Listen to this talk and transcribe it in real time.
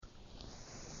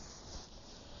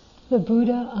The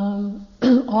Buddha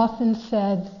often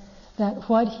said that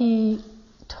what he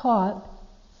taught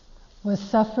was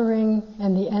suffering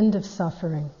and the end of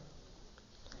suffering,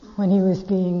 when he was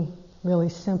being really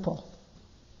simple.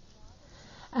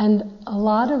 And a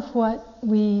lot of what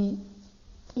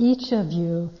each of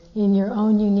you, in your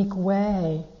own unique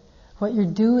way, what you're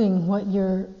doing, what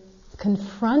you're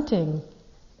confronting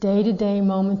day to day,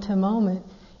 moment to moment,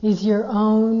 is your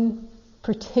own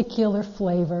particular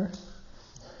flavor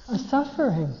of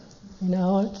suffering.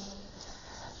 It's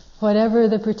whatever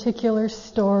the particular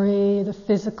story, the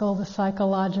physical, the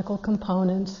psychological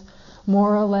components,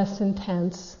 more or less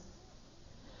intense.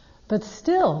 But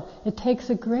still, it takes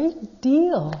a great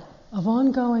deal of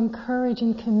ongoing courage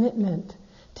and commitment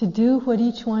to do what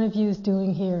each one of you is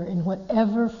doing here, in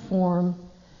whatever form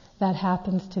that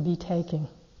happens to be taking.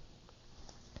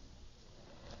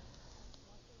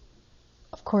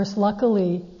 Of course,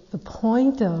 luckily, the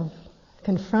point of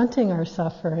confronting our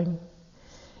suffering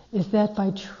is that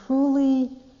by truly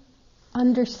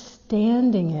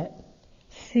understanding it,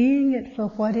 seeing it for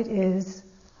what it is,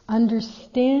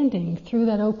 understanding through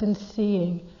that open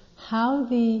seeing how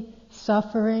the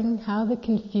suffering, how the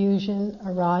confusion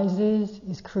arises,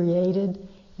 is created,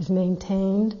 is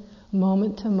maintained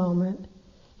moment to moment,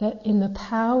 that in the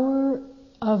power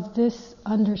of this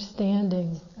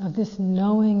understanding, of this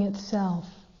knowing itself,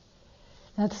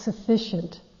 that's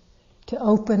sufficient to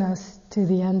open us to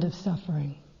the end of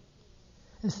suffering.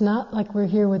 It's not like we're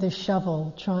here with a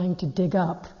shovel trying to dig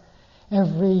up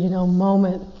every,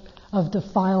 moment of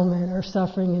defilement or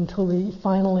suffering until we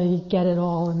finally get it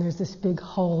all and there's this big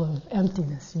hole of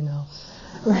emptiness,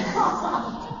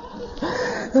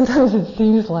 Sometimes it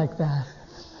seems like that.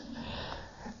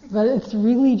 But it's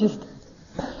really just...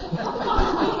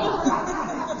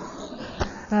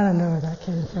 I don't know where that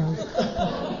came from.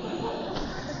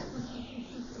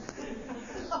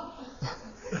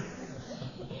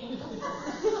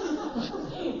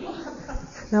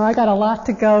 Now I got a lot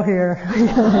to go here.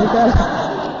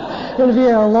 It's going to be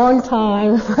a long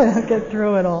time. I'll get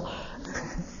through it all.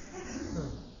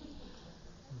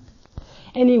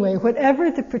 Anyway,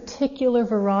 whatever the particular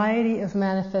variety of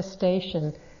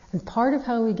manifestation, and part of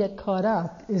how we get caught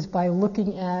up is by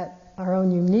looking at our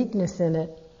own uniqueness in it,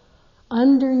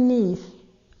 underneath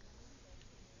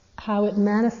how it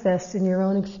manifests in your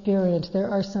own experience, there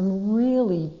are some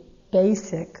really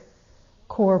basic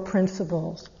core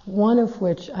principles, one of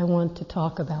which I want to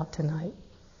talk about tonight.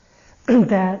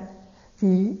 That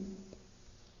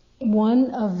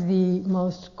one of the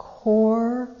most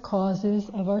core causes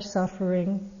of our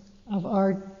suffering, of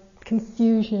our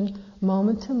confusion,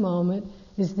 moment to moment,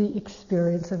 is the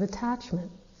experience of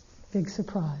attachment. Big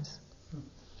surprise.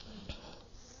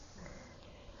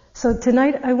 So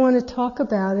tonight I want to talk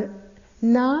about it,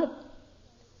 not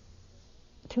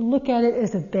to look at it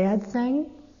as a bad thing,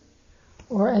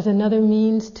 or as another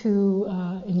means to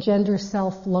engender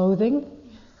self-loathing,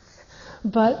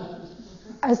 but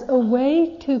as a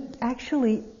way to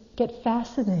actually get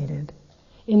fascinated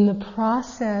in the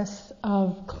process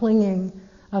of clinging,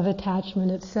 of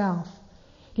attachment itself.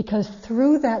 Because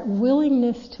through that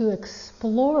willingness to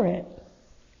explore it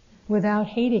without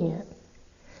hating it,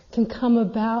 can come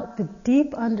about the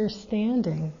deep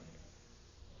understanding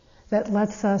that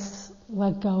lets us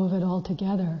let go of it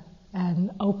altogether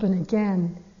and open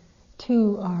again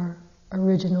to our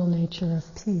original nature of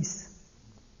peace.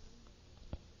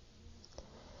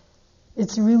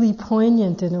 It's really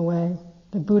poignant in a way.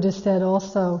 The Buddha said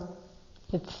also,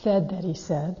 it's said that he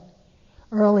said,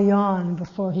 early on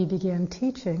before he began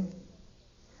teaching,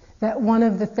 that one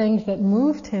of the things that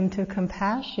moved him to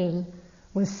compassion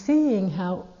was seeing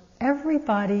how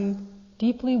everybody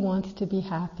deeply wants to be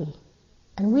happy.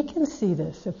 And we can see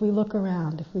this if we look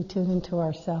around, if we tune into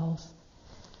ourselves.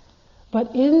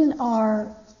 But in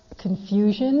our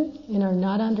confusion, in our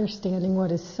not understanding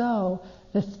what is so,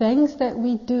 the things that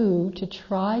we do to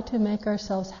try to make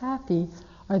ourselves happy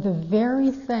are the very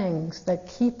things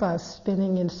that keep us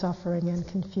spinning in suffering and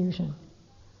confusion.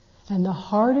 And the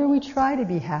harder we try to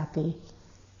be happy,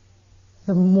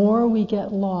 the more we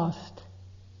get lost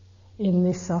in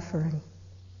the suffering.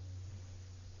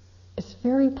 It's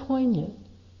very poignant.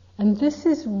 And this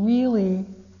is really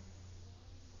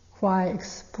why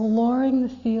exploring the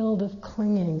field of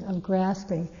clinging, of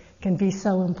grasping, can be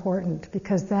so important,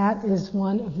 because that is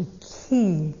one of the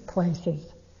key places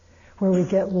where we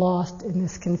get lost in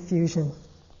this confusion.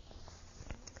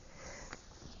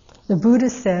 The Buddha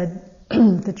said,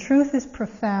 the truth is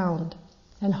profound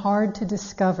and hard to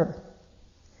discover.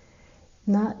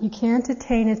 You can't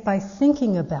attain it by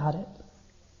thinking about it.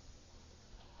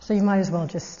 So you might as well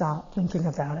just stop thinking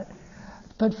about it.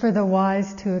 but for the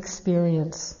wise to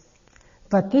experience.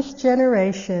 But this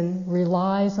generation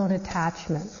relies on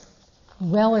attachment,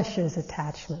 relishes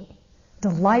attachment,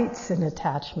 delights in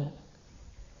attachment.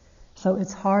 So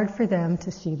it's hard for them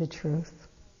to see the truth.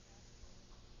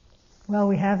 Well,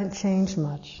 we haven't changed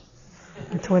much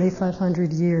in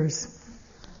 2,500 years.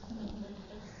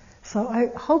 So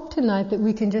I hope tonight that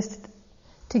we can just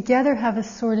together have a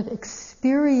sort of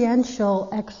experiential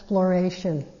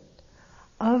exploration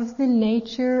of the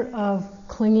nature of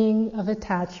clinging, of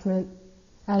attachment,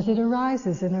 as it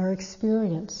arises in our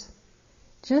experience.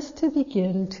 Just to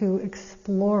begin to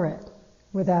explore it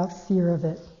without fear of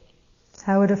it,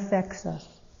 how it affects us,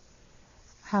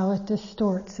 how it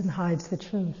distorts and hides the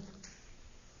truth.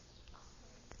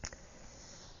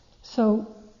 So,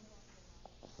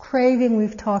 craving,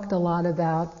 we've talked a lot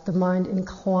about the mind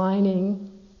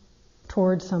inclining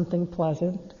towards something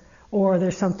pleasant, or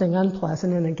there's something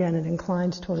unpleasant, and again it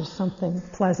inclines towards something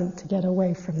pleasant to get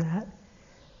away from that.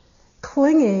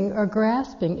 Clinging or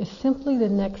grasping is simply the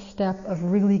next step of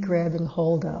really grabbing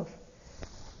hold of.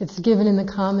 It's given in the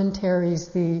commentaries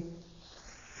the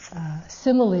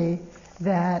simile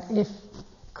that if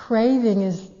craving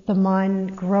is the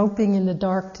mind groping in the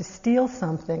dark to steal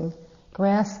something,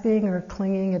 grasping or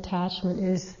clinging attachment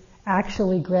is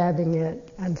actually grabbing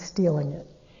it and stealing it.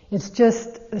 It's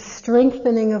just a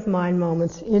strengthening of mind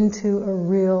moments into a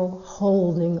real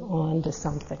holding on to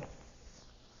something.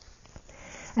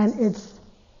 And it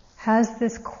has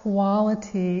this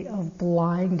quality of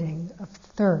blinding, of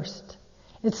thirst.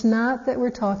 It's not that we're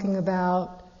talking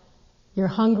about you're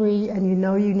hungry and you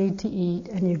know you need to eat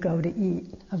and you go to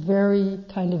eat. A very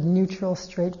kind of neutral,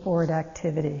 straightforward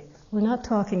activity. We're not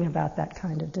talking about that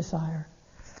kind of desire.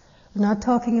 We're not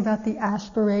talking about the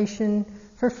aspiration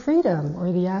for freedom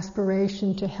or the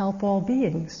aspiration to help all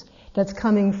beings. That's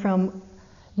coming from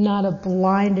not a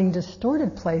blinding,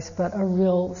 distorted place, but a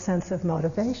real sense of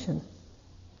motivation.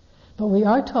 But we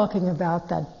are talking about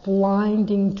that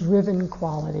blinding, driven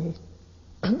quality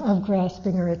of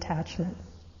grasping or attachment.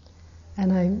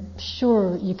 And I'm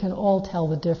sure you can all tell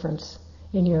the difference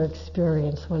in your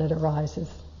experience when it arises.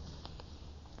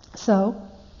 So,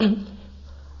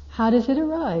 how does it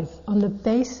arise? On the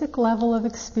basic level of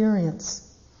experience.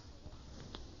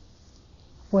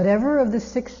 Whatever of the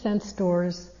 6 sense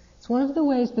doors, it's one of the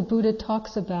ways the Buddha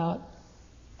talks about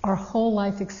our whole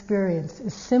life experience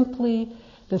is simply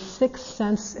the 6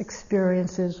 sense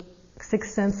experiences,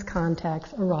 6 sense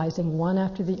contacts arising one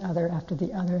after the other, after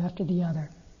the other, after the other.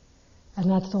 And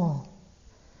that's all.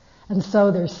 And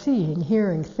so there's seeing,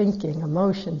 hearing, thinking,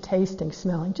 emotion, tasting,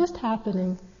 smelling, just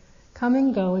happening,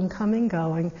 coming,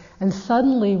 going, and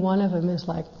suddenly one of them is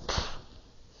like,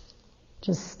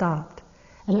 just stopped.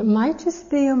 And it might just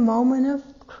be a moment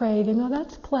of craving, oh,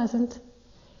 that's pleasant.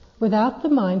 Without the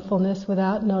mindfulness,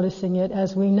 without noticing it,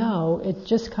 as we know, it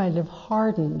just kind of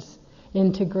hardens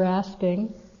into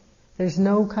grasping. There's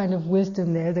no kind of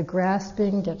wisdom there. The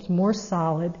grasping gets more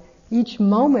solid. Each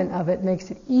moment of it makes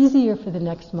it easier for the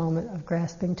next moment of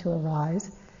grasping to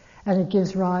arise. And it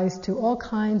gives rise to all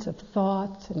kinds of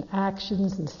thoughts and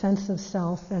actions and sense of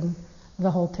self and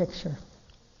the whole picture.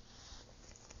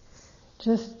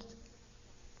 Just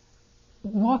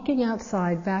walking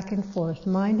outside back and forth,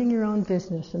 minding your own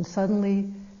business, and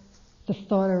suddenly the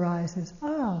thought arises,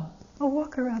 oh, a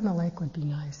walk around the lake would be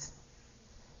nice.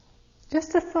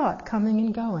 Just a thought coming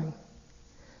and going.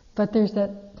 But there's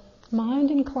that mind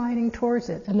inclining towards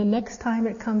it, and the next time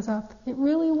it comes up, it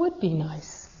really would be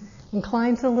nice.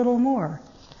 Inclines a little more.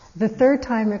 The third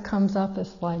time it comes up,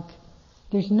 it's like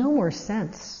there's no more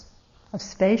sense of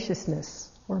spaciousness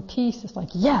or peace. It's like,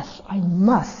 yes, I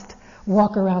must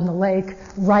walk around the lake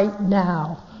right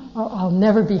now, or I'll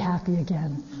never be happy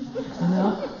again. You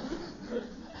know?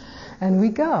 And we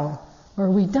go,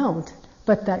 or we don't.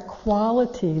 But that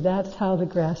quality, that's how the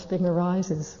grasping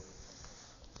arises.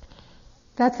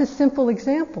 That's a simple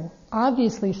example.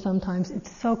 Obviously, sometimes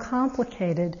it's so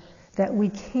complicated that we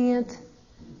can't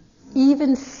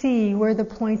even see where the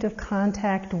point of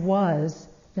contact was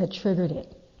that triggered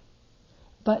it.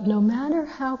 But no matter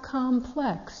how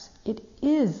complex, it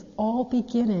is all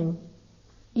beginning.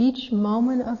 Each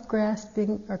moment of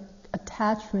grasping or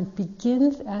attachment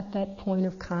begins at that point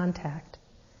of contact,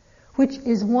 which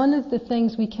is one of the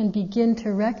things we can begin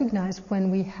to recognize when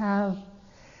we have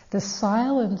the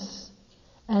silence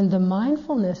and the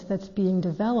mindfulness that's being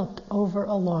developed over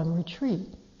a long retreat.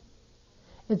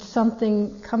 It's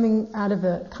something coming out of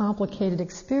a complicated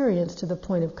experience to the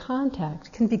point of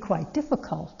contact can be quite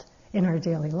difficult in our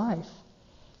daily life.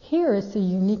 Here it's a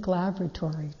unique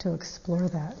laboratory to explore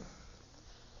that.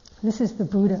 This is the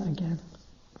Buddha again.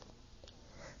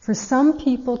 For some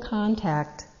people,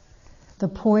 contact, the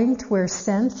point where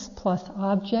sense plus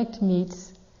object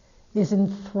meets, is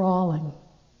enthralling.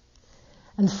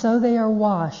 And so they are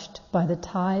washed by the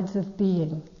tides of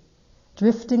being,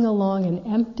 drifting along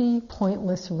an empty,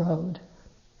 pointless road.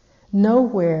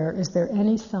 Nowhere is there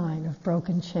any sign of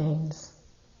broken chains.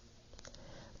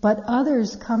 But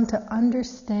others come to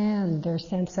understand their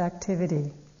sense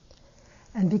activity.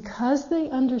 And because they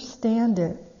understand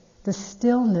it, the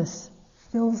stillness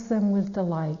fills them with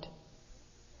delight.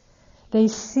 They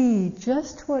see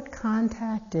just what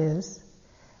contact is,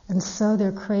 and so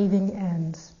their craving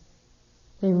ends.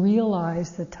 They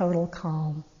realize the total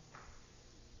calm.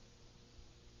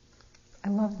 I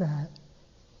love that.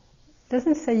 It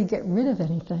doesn't say you get rid of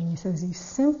anything. He says you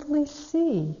simply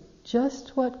see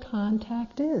just what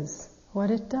contact is,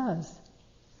 what it does.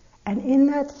 And in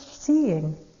that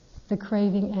seeing, the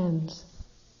craving ends.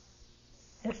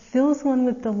 It fills one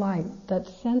with delight, that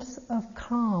sense of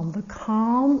calm, the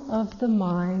calm of the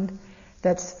mind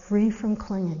that's free from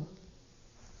clinging,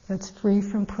 that's free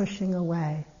from pushing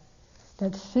away,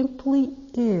 that simply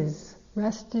is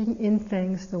resting in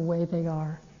things the way they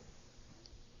are.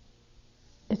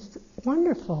 It's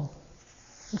wonderful.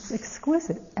 It's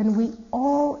exquisite. And we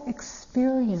all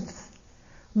experience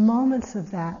moments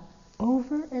of that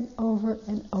over and over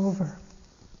and over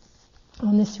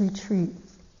on this retreat.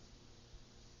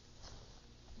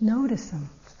 Notice them.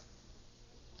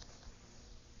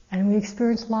 And we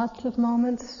experience lots of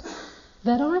moments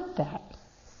that aren't that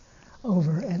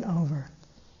over and over.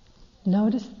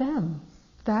 Notice them.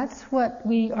 That's what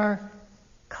we are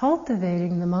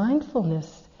cultivating, the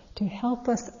mindfulness, to help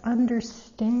us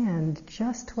understand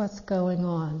just what's going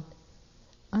on.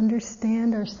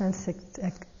 Understand our sense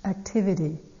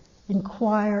activity.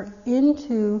 Inquire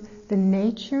into the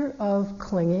nature of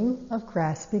clinging, of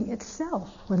grasping itself,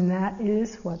 when that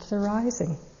is what's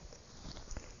arising.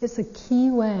 It's a key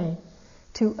way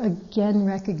to again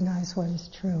recognize what is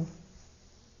true.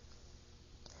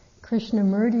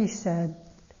 Krishnamurti said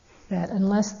that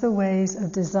unless the ways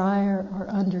of desire are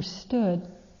understood,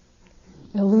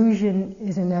 illusion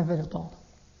is inevitable.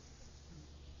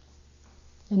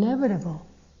 Inevitable,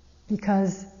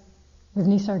 because with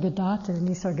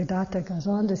Nisargadatta goes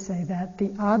on to say that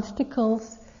the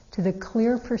obstacles to the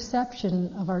clear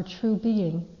perception of our true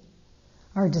being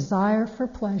are desire for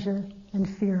pleasure and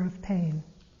fear of pain.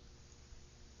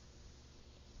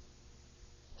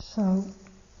 So,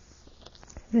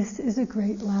 this is a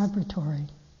great laboratory.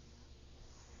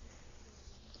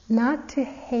 Not to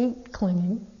hate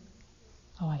clinging.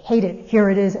 Oh, I hate it. Here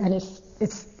it is, and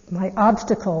it's my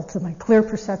obstacle to my clear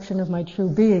perception of my true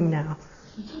being now.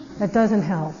 That doesn't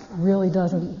help. Really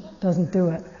doesn't do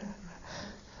it.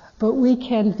 But we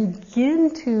can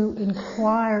begin to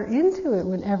inquire into it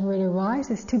whenever it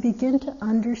arises, to begin to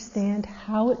understand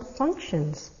how it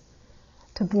functions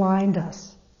to blind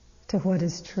us to what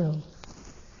is true.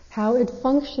 How it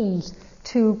functions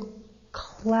to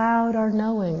cloud our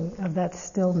knowing of that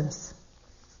stillness.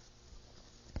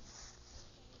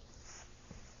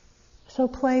 So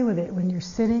play with it when you're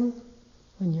sitting,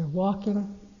 when you're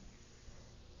walking.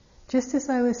 Just as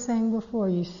I was saying before,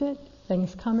 you sit,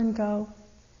 things come and go.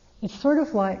 It's sort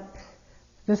of like,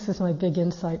 this is my big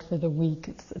insight for the week.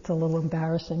 It's a little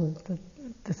embarrassing that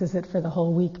this is it for the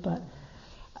whole week, but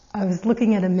I was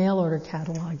looking at a mail order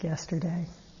catalog yesterday,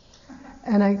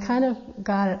 and I kind of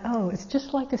got it, it's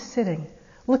just like a sitting.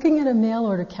 Looking at a mail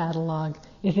order catalog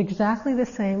is exactly the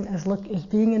same as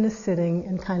being in a sitting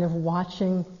and kind of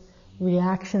watching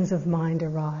reactions of mind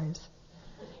arise.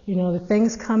 You know, the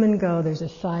things come and go. There's a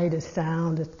sight, a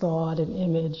sound, a thought, an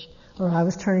image. Or I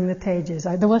was turning the pages.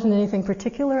 There wasn't anything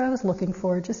particular I was looking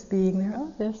for, just being there.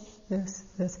 Oh,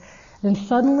 this. Then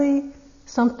suddenly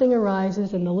something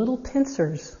arises and the little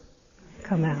pincers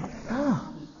come out.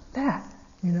 Oh, that,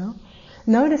 you know.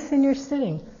 Notice in your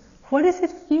sitting, what does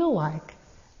it feel like?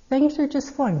 Things are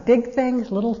just flowing. Big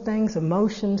things, little things,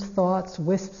 emotions, thoughts,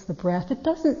 wisps, the breath. It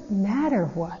doesn't matter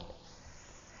what.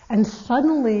 And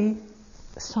suddenly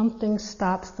something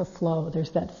stops the flow.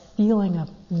 There's that feeling of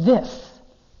this.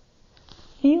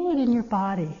 Feel it in your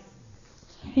body.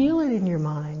 Feel it in your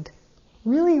mind.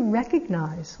 Really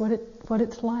recognize what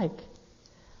it's like.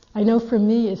 I know for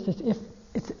me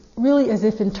it's really as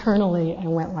if internally I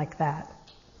went like that.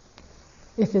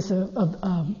 If it's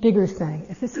a bigger thing.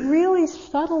 If it's really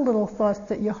subtle little thoughts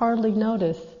that you hardly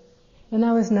notice, and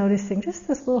I was noticing just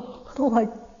this little like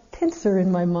pincer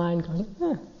in my mind going,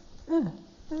 you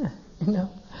know.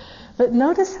 But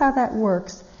notice how that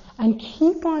works, and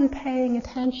keep on paying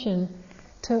attention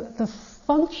to the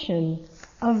function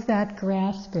of that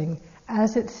grasping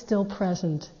as it's still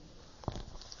present.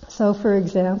 So, for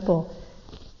example,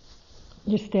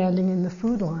 you're standing in the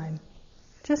food line,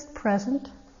 just present,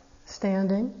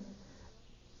 standing,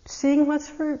 seeing what's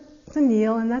for the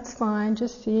meal, and that's fine,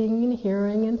 just seeing and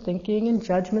hearing and thinking, and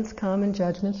judgments come and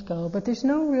judgments go, but there's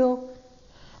no real...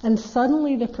 And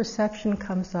suddenly the perception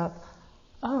comes up,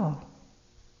 oh,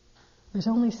 there's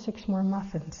only 6 more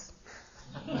muffins.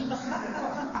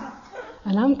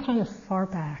 And I'm kind of far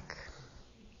back.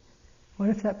 What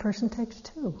if that person takes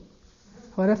 2?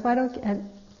 What if I don't... And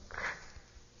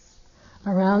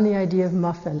around the idea of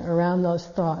muffin, around those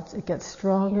thoughts, it gets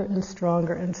stronger and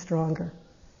stronger and stronger.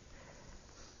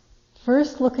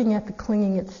 First looking at the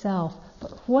clinging itself,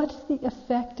 but what's the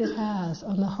effect it has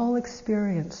on the whole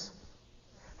experience?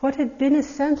 What had been a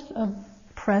sense of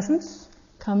presence,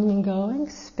 coming and going,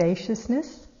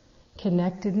 spaciousness,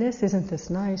 connectedness, isn't this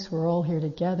nice, we're all here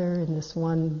together in this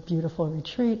one beautiful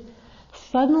retreat.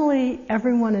 Suddenly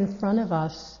everyone in front of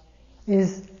us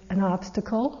is an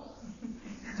obstacle,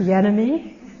 the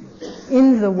enemy,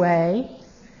 in the way.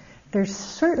 There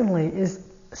certainly is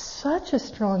such a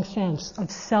strong sense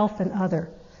of self and other,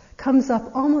 comes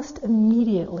up almost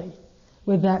immediately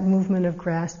with that movement of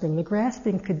grasping. The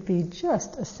grasping could be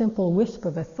just a simple wisp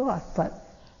of a thought, but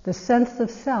the sense of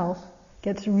self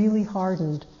gets really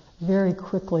hardened very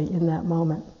quickly in that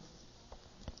moment.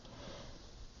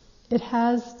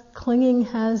 Clinging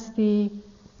has the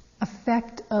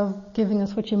effect of giving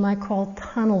us what you might call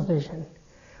tunnel vision.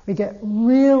 We get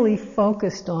really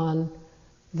focused on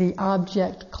the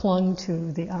object clung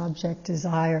to, the object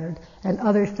desired, and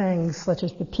other things such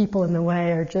as the people in the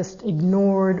way are just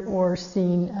ignored or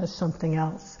seen as something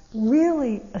else.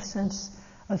 Really a sense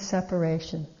of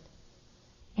separation.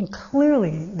 And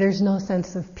clearly there's no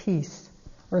sense of peace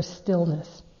or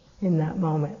stillness in that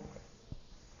moment.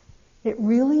 It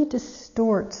really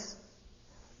distorts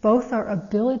both our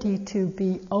ability to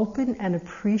be open and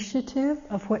appreciative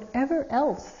of whatever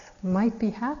else might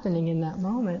be happening in that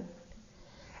moment.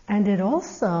 And it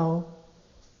also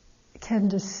can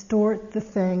distort the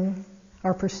thing,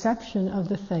 our perception of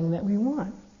the thing that we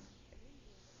want.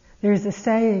 There's a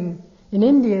saying in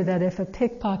India that if a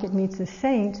pickpocket meets a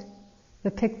saint,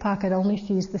 the pickpocket only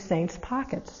sees the saint's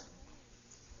pockets.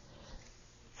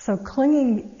 So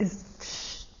clinging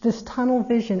is this tunnel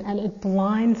vision, and it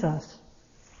blinds us.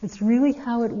 It's really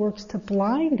how it works to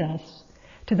blind us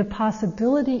to the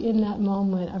possibility in that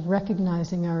moment of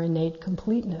recognizing our innate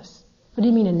completeness. What do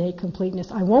you mean innate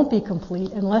completeness? I won't be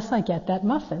complete unless I get that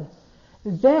muffin.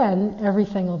 Then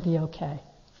everything will be okay.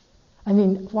 I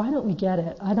mean, why don't we get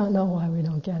it? I don't know why we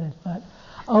don't get it, but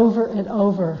over and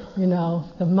over,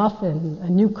 the muffin, a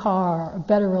new car, a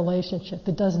better relationship,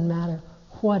 it doesn't matter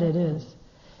what it is.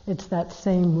 It's that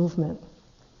same movement.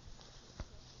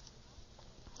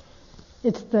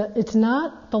 It's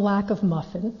not the lack of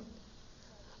muffin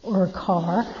or a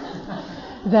car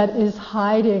that is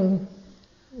hiding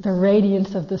the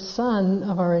radiance of the sun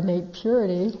of our innate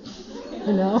purity,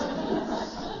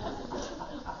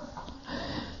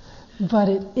 But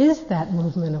it is that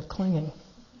movement of clinging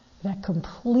that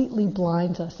completely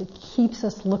blinds us. It keeps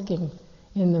us looking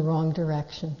in the wrong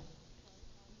direction.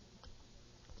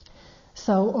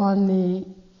 So on the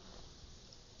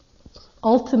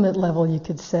ultimate level, you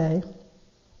could say,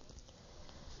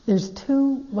 there's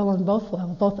on both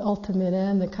levels, both ultimate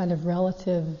and the kind of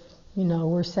relative,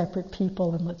 we're separate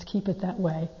people and let's keep it that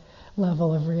way,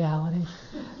 level of reality.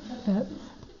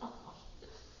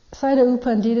 Sayadaw U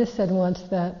Pandita said once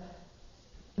that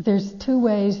there's 2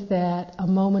 ways that a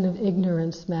moment of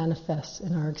ignorance manifests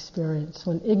in our experience.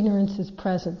 When ignorance is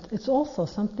present, it's also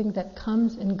something that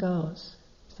comes and goes.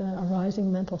 It's an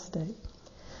arising mental state.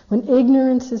 When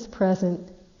ignorance is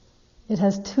present, it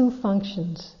has 2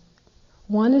 functions.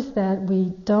 One is that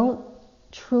we don't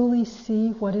truly see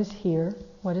what is here,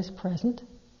 what is present.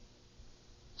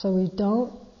 So we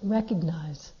don't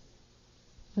recognize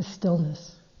the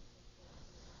stillness.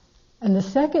 And the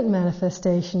second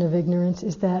manifestation of ignorance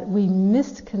is that we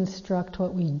misconstruct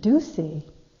what we do see.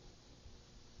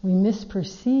 We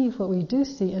misperceive what we do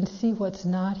see and see what's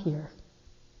not here.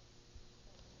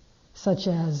 Such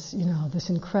as, this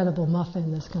incredible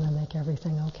muffin that's going to make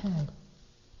everything okay.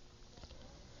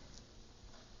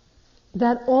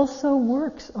 That also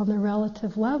works on the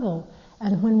relative level.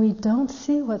 And when we don't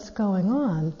see what's going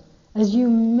on, as you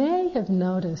may have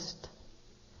noticed,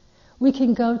 we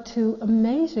can go to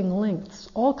amazing lengths,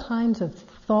 all kinds of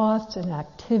thoughts and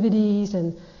activities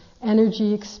and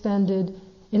energy expended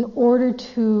in order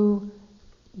to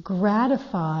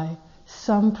gratify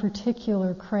some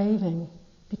particular craving,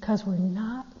 because we're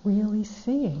not really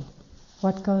seeing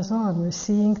what goes on. We're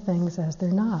seeing things as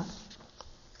they're not.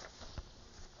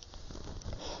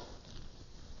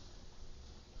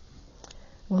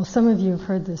 Well, some of you have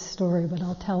heard this story, but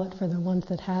I'll tell it for the ones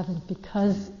that haven't,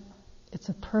 because it's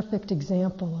a perfect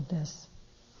example of this.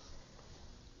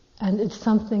 And it's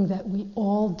something that we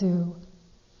all do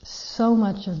so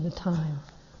much of the time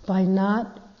by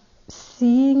not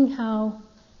seeing how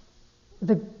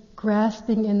the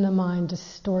grasping in the mind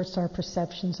distorts our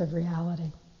perceptions of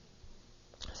reality.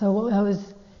 So I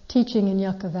was teaching in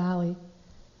Yucca Valley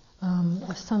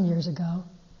some years ago,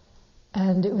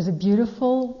 and it was a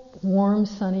beautiful, warm,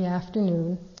 sunny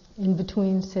afternoon in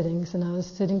between sittings, and I was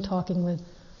sitting talking with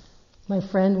my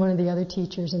friend, one of the other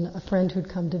teachers, and a friend who'd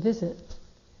come to visit.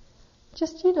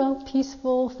 Just,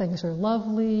 peaceful, things are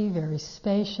lovely, very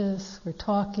spacious, we're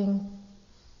talking,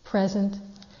 present,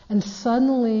 and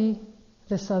suddenly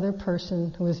this other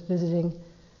person who was visiting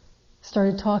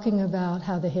started talking about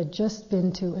how they had just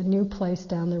been to a new place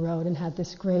down the road and had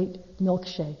this great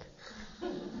milkshake.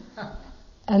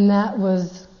 And that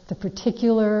was the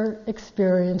particular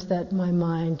experience that my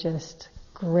mind just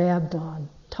grabbed on,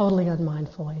 totally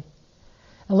unmindfully.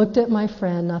 I looked at my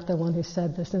friend, not the one who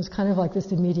said this, and it was kind of like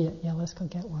this immediate, yeah, let's go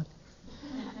get one.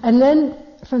 And then,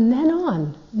 from then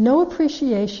on, no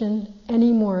appreciation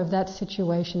anymore of that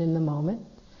situation in the moment,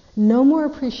 no more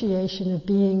appreciation of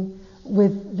being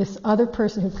with this other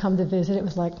person who'd come to visit. It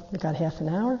was like, we've got half an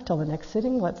hour till the next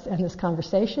sitting, let's end this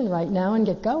conversation right now and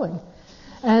get going.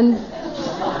 And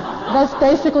that's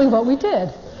basically what we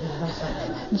did.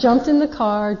 Jumped in the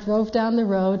car, drove down the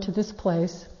road to this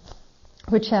place,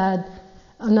 which had,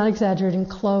 I'm not exaggerating,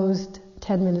 closed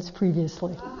 10 minutes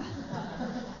previously.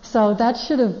 So that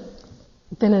should have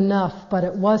been enough, but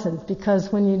it wasn't,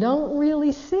 because when you don't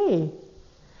really see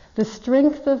the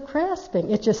strength of grasping,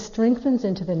 it just strengthens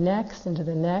into the next,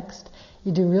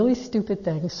 You do really stupid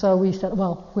things. So we said,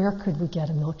 well, where could we get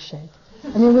a milkshake?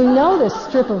 I mean, we know this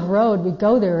strip of road, we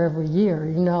go there every year,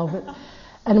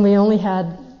 and we only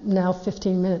had now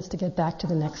 15 minutes to get back to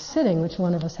the next sitting, which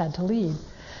one of us had to leave.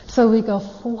 So we go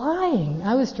flying,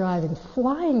 I was driving,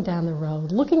 flying down the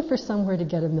road, looking for somewhere to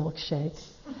get a milkshake,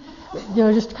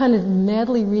 just kind of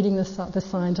madly reading the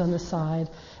signs on the side.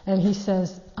 And he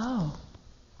says, oh,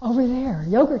 over there,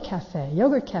 yogurt cafe.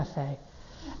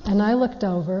 And I looked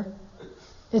over,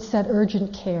 it said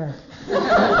urgent care,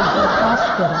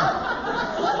 hospital.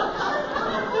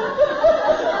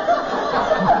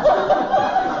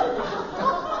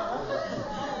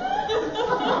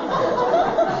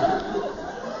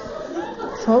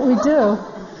 That's what we do.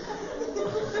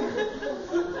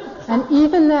 And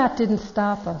even that didn't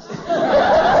stop us.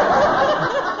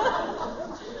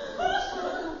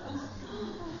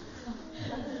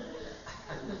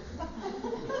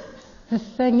 The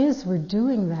thing is, we're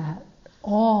doing that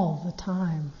all the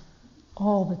time.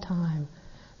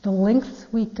 The lengths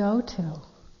we go to,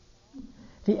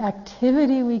 the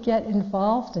activity we get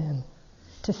involved in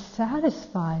to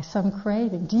satisfy some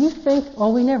craving. Do you think,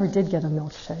 we never did get a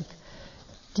milkshake.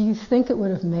 Do you think it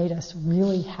would have made us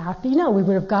really happy? No, we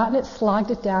would have gotten it,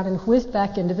 slogged it down, and whizzed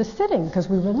back into the sitting because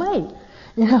we were late.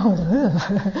 It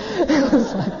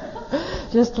was like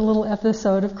just a little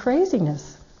episode of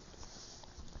craziness.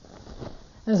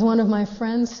 As one of my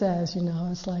friends says,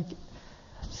 it's like,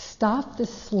 stop this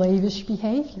slavish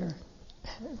behavior.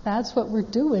 That's what we're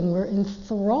doing. We're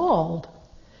enthralled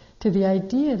to the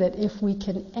idea that if we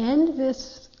can end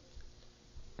this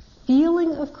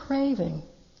feeling of craving,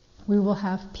 we will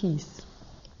have peace.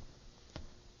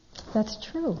 That's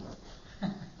true.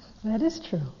 That is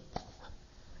true.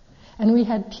 And we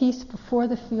had peace before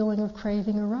the feeling of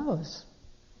craving arose.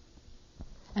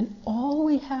 And all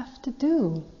we have to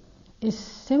do is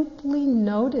simply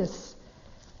notice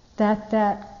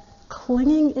that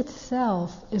clinging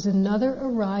itself is another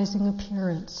arising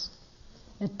appearance.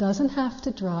 It doesn't have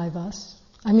to drive us.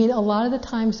 I mean, a lot of the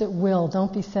times it will.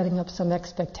 Don't be setting up some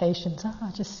expectations.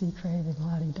 Just see craving,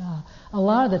 la-di-da. A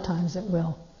lot of the times it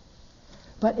will.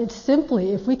 But it's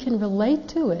simply, if we can relate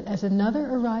to it as another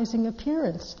arising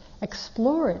appearance,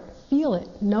 explore it, feel it,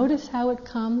 notice how it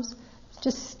comes,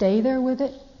 just stay there with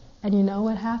it, and you know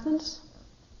what happens?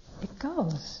 It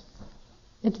goes.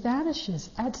 It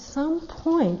vanishes. At some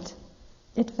point,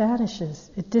 it vanishes.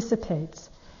 It dissipates.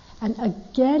 And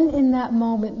again in that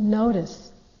moment,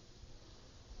 notice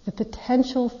the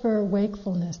potential for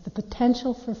wakefulness, the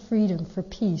potential for freedom, for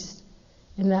peace,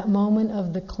 in that moment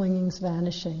of the clinging's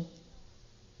vanishing.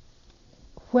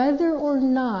 Whether or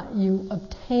not you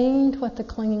obtained what the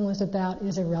clinging was about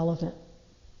is irrelevant.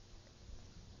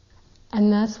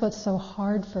 And that's what's so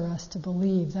hard for us to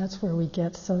believe. That's where we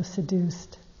get so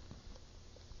seduced.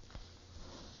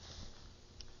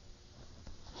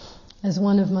 As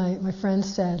one of my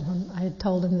friends said, when I had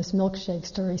told him this milkshake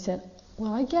story, he said,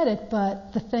 well, I get it,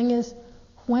 but the thing is,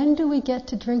 when do we get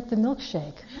to drink the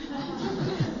milkshake?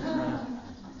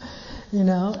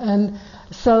 And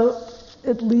so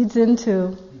it leads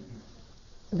into,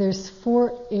 there's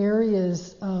 4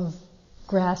 areas of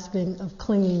grasping, of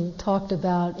clinging, talked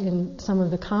about in some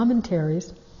of the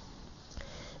commentaries.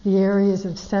 The areas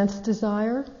of sense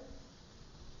desire,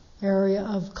 area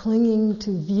of clinging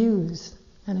to views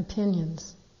and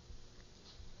opinions,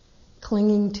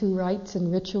 clinging to rites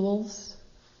and rituals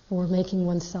for making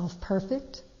oneself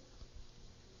perfect,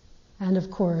 and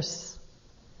of course,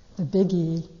 the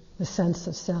biggie, the sense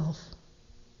of self.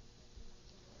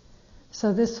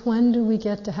 So this, when do we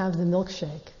get to have the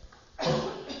milkshake,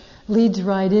 leads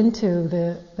right into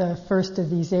the first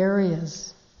of these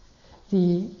areas,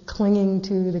 the clinging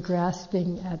to, the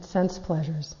grasping at sense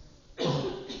pleasures.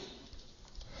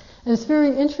 And it's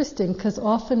very interesting because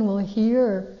often we'll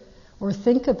hear or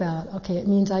think about, okay, it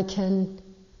means I can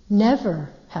never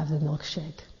have the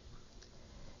milkshake.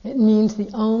 It means the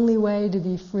only way to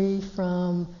be free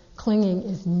from clinging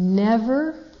is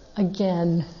never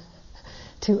again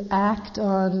to act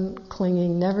on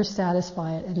clinging, never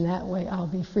satisfy it, and that way I'll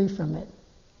be free from it.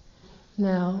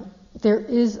 Now, there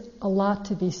is a lot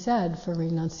to be said for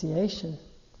renunciation,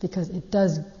 because it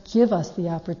does give us the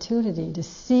opportunity to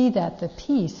see that the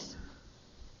peace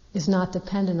is not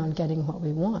dependent on getting what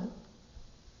we want.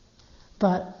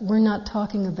 But I'm not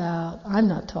talking about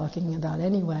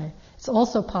anyway. It's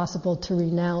also possible to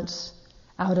renounce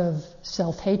out of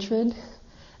self-hatred,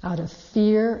 out of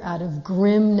fear, out of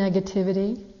grim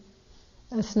negativity.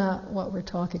 That's not what we're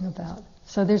talking about.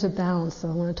 So there's a balance. So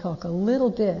I want to talk a little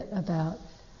bit about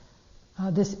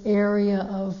this area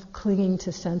of clinging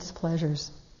to sense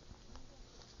pleasures.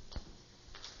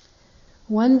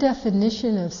 One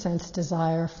definition of sense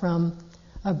desire from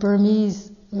a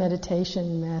Burmese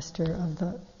meditation master of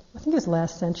I think it was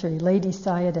last century, Lady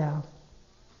Sayadaw,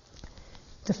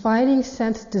 defining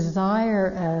sense desire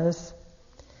as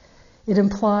it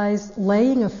implies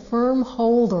laying a firm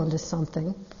hold onto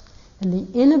something and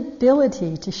the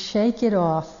inability to shake it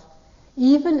off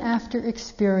even after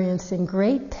experiencing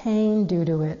great pain due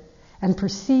to it and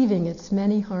perceiving its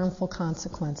many harmful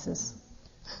consequences.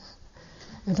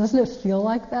 And doesn't it feel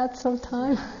like that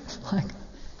sometimes? It's like,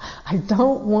 I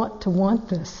don't want to want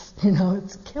this,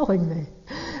 it's killing me.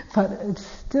 But it's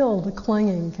still, the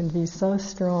clinging can be so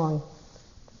strong.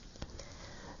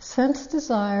 Sense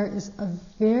desire is a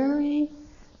very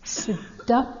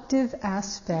seductive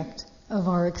aspect of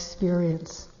our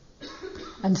experience.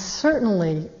 And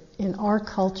certainly in our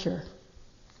culture,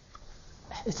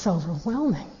 it's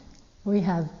overwhelming. We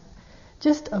have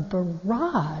just a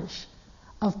barrage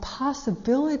of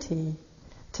possibility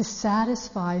to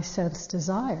satisfy sense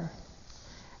desire.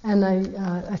 And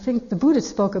I think the Buddha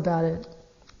spoke about it.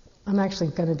 I'm actually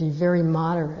going to be very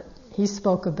moderate. He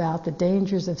spoke about the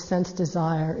dangers of sense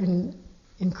desire in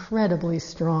incredibly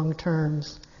strong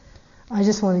terms. I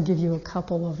just want to give you a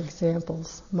couple of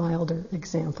examples, milder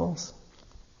examples.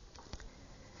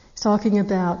 He's talking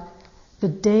about the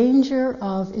danger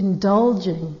of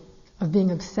indulging, of being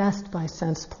obsessed by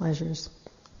sense pleasures.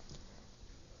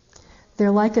 They're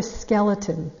like a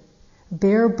skeleton,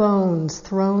 bare bones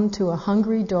thrown to a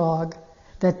hungry dog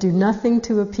that do nothing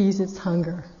to appease its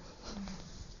hunger.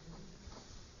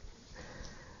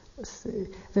 Let's see.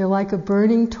 They're like a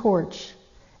burning torch.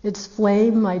 Its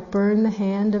flame might burn the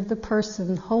hand of the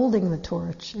person holding the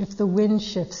torch if the wind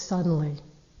shifts suddenly.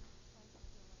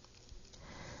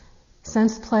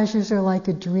 Sense pleasures are like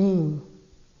a dream,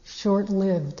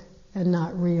 short-lived and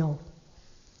not real.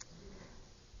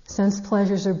 Sense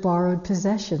pleasures are borrowed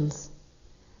possessions.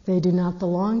 They do not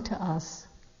belong to us,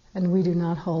 and we do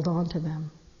not hold on to them.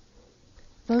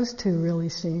 Those two really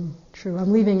seem true.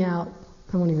 I'm leaving out,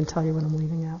 I won't even tell you what I'm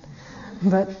leaving out,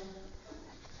 but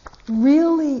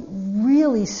really,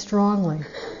 really strongly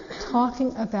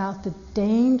talking about the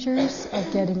dangers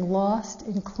of getting lost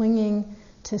in clinging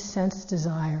to sense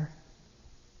desire,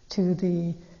 to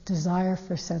the desire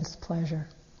for sense pleasure.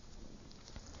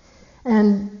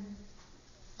 And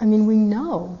we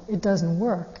know it doesn't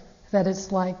work, that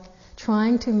it's like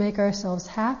trying to make ourselves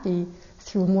happy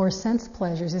through more sense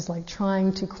pleasures is like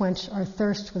trying to quench our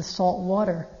thirst with salt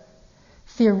water.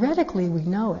 Theoretically, we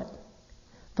know it.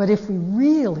 But if we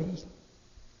really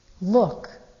look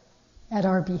at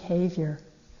our behavior,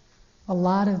 a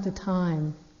lot of the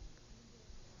time,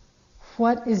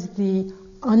 what is the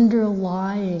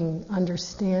underlying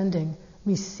understanding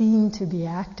we seem to be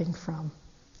acting from?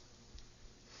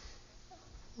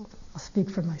 I'll speak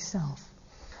for myself.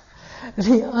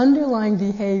 The underlying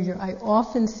behavior I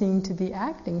often seem to be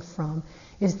acting from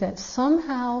is that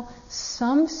somehow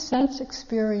some sense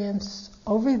experience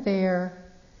over there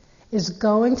is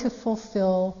going to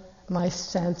fulfill my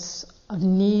sense of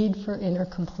need for inner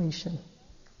completion.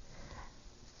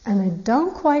 And I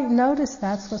don't quite notice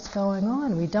that's what's going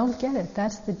on. We don't get it.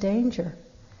 That's the danger.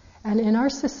 And in our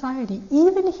society,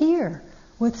 even here,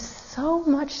 with so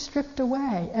much stripped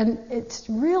away, and it's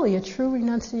really a true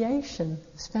renunciation,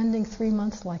 spending 3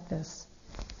 months like this.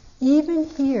 Even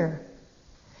here,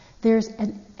 there's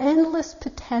an endless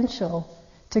potential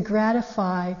to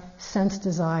gratify sense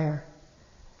desire,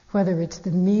 whether it's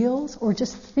the meals or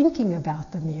just thinking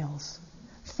about the meals,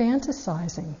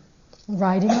 fantasizing,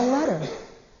 writing a letter,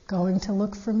 going to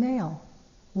look for mail,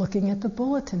 looking at the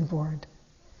bulletin board,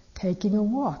 taking a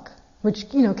walk, which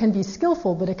can be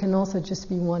skillful, but it can also just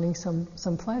be wanting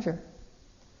some pleasure.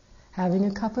 Having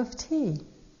a cup of tea,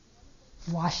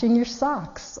 washing your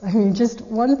socks. I mean, just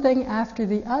one thing after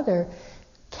the other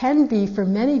can be for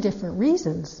many different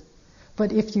reasons.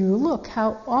 But if you look,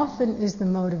 how often is the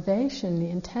motivation, the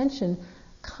intention,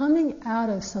 coming out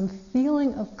of some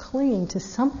feeling of clinging to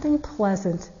something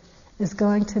pleasant is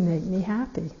going to make me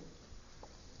happy.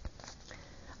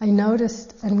 I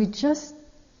noticed, and we just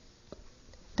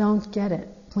don't get it.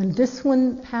 When this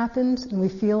one happens and we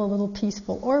feel a little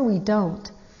peaceful, or we don't,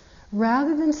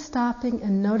 rather than stopping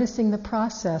and noticing the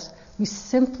process, we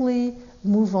simply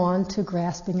move on to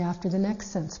grasping after the next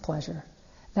sense pleasure.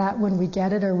 That when we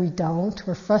get it or we don't,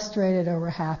 we're frustrated or we're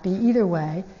happy, either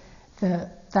way,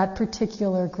 that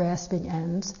particular grasping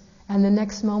ends, and the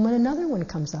next moment another one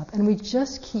comes up, and we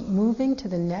just keep moving to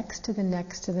the next, to the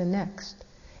next, to the next.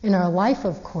 In our life,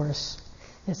 of course,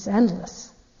 it's endless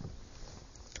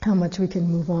how much we can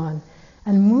move on.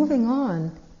 And moving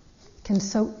on can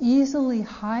so easily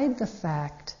hide the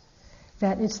fact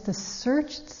that it's the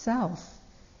search itself,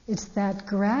 it's that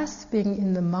grasping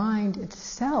in the mind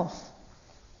itself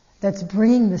that's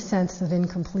bringing the sense of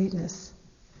incompleteness,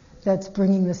 that's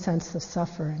bringing the sense of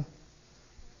suffering.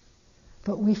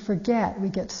 But we forget, we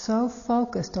get so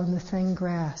focused on the thing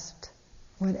grasped,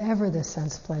 whatever the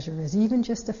sense pleasure is, even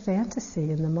just a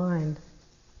fantasy in the mind.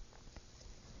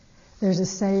 There's a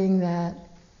saying that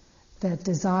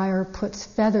desire puts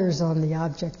feathers on the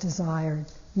object desired,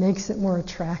 makes it more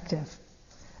attractive,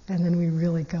 and then we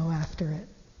really go after it.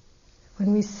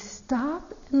 When we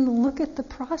stop and look at the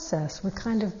process, we're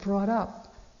kind of brought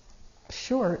up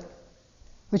short,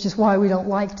 which is why we don't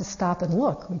like to stop and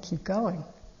look. We keep going.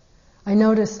 I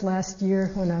noticed last year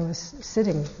when I was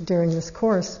sitting during this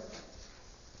course,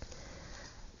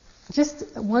 just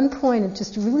at one point it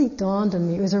just really dawned on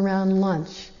me, it was around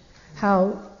lunch,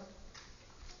 how,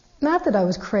 not that I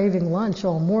was craving lunch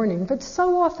all morning, but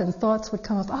so often thoughts would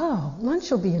come up, oh,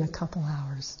 lunch will be in a couple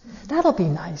hours. That'll be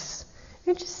nice.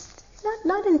 You're just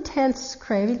not intense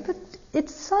craving, but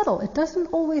it's subtle. It doesn't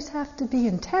always have to be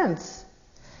intense.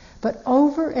 But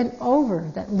over and over,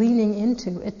 that leaning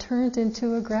into, it turned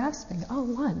into a grasping. Oh,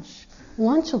 lunch.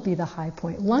 Lunch will be the high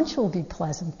point. Lunch will be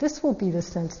pleasant. This will be the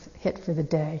sense hit for the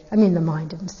day. I mean, the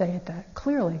mind didn't say it that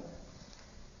clearly.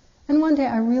 And one day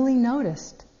I really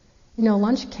noticed,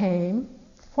 lunch came.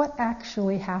 What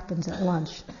actually happens at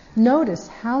lunch? Notice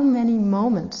how many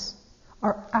moments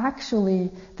are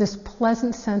actually this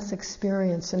pleasant sense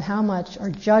experience, and how much are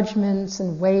judgments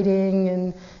and waiting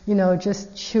and,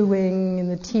 just chewing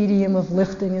and the tedium of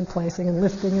lifting and placing and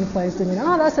lifting and placing and,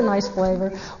 oh, that's a nice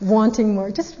flavor, wanting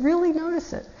more. Just really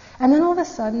notice it. And then all of a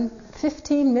sudden,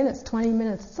 15 minutes, 20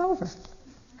 minutes, it's over.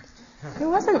 It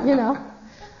wasn't,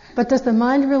 But does the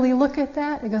mind really look at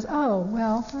that? It goes, oh,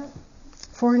 well,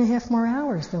 4.5 more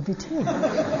hours, there'll be tea.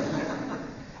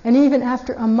 And even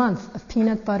after a month of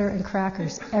peanut butter and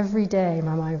crackers every day,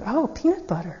 my mind, oh, peanut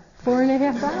butter,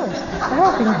 4.5 hours.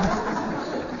 That'll be nice.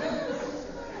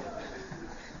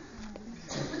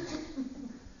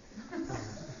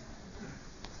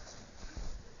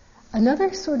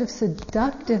 Another sort of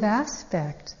seductive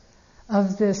aspect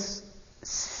of this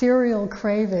serial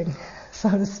craving, so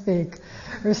to speak,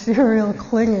 or serial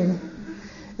clinging,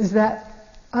 is that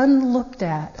unlooked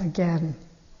at again.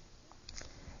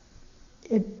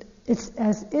 It's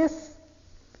as if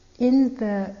in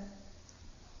the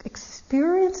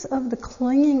experience of the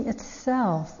clinging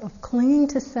itself, of clinging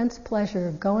to sense pleasure,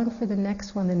 of going for the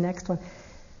next one,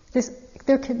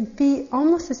 there can be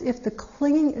almost as if the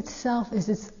clinging itself is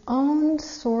its own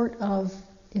sort of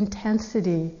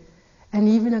intensity and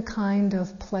even a kind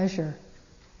of pleasure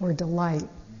or delight.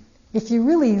 If you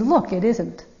really look, it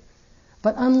isn't.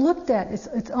 But unlooked at,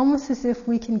 it's almost as if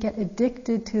we can get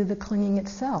addicted to the clinging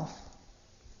itself.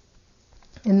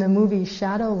 In the movie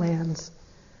Shadowlands,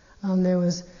 there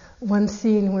was one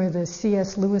scene where the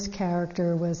C.S. Lewis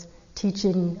character was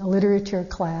teaching a literature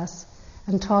class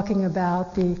and talking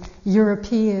about the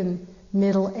European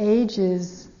Middle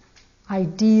Ages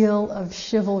ideal of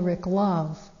chivalric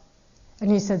love.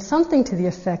 And he said something to the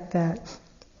effect that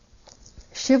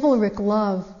chivalric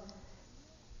love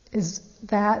is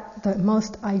that the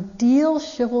most ideal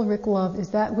chivalric love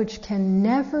is that which can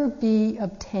never be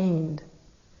obtained.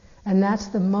 And that's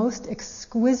the most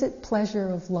exquisite pleasure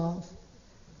of love.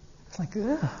 It's like,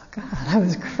 oh God, I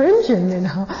was cringing,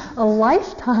 a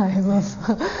lifetime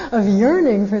of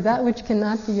yearning for that which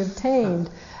cannot be obtained.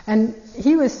 And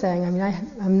he was saying,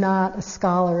 I'm not a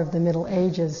scholar of the Middle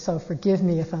Ages, so forgive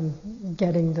me if I'm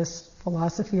getting this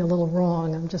philosophy a little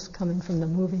wrong. I'm just coming from the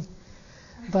movie.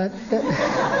 But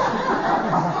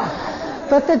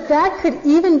that could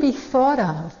even be thought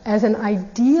of as an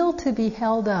ideal to be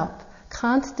held up,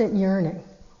 constant yearning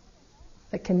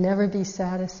that can never be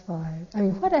satisfied.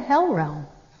 What a hell realm.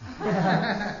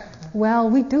 Well,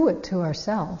 we do it to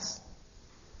ourselves.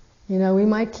 We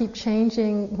might keep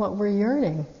changing what we're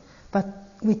yearning, but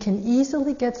we can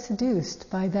easily get seduced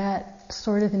by that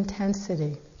sort of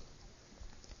intensity.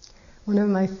 One of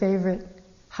my favorite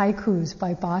haikus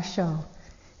by Basho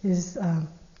is,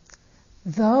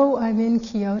 though I'm in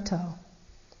Kyoto,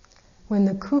 when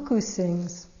the cuckoo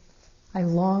sings, I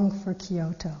long for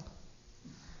Kyoto.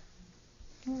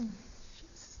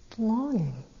 Just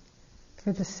longing,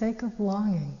 for the sake of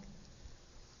longing,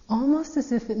 almost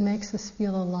as if it makes us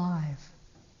feel alive.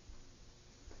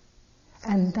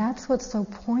 And that's what's so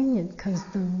poignant, because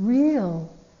the real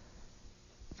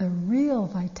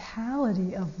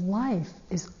vitality of life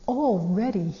is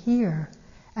already here,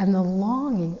 and the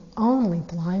longing only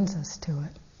blinds us to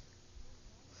it.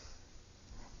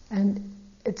 And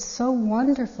it's so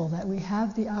wonderful that we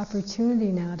have the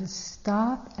opportunity now to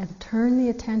stop and turn the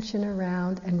attention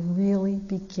around and really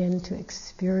begin to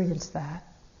experience that,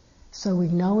 so we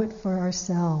know it for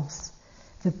ourselves.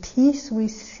 The peace we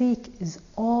seek is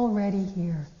already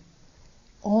here,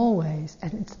 always,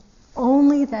 and it's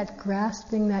only that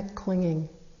grasping, that clinging,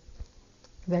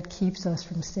 that keeps us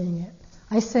from seeing it.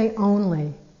 I say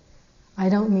only. I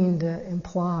don't mean to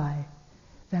imply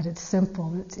that it's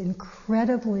simple. It's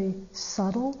incredibly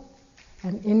subtle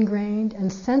and ingrained,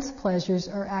 and sense pleasures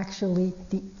are actually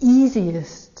the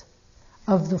easiest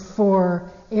of the four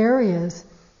areas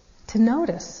to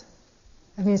notice.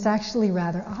 It's actually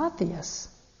rather obvious.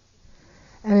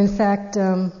 And in fact,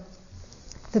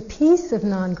 the peace of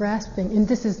non-grasping, and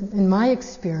this is in my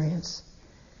experience,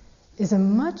 is a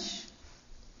much,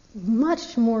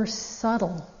 much more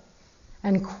subtle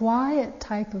and quiet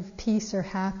type of peace or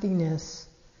happiness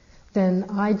than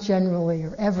I generally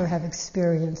or ever have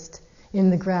experienced in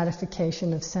the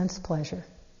gratification of sense pleasure.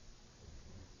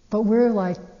 But we're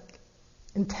like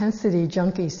intensity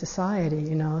junkie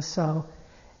society, so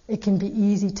it can be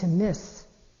easy to miss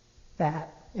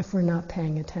that if we're not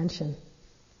paying attention.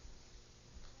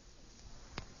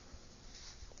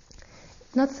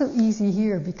 Not so easy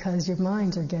here because your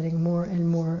minds are getting more and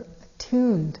more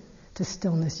attuned to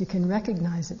stillness. You can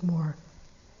recognize it more.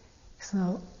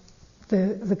 So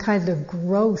the kind of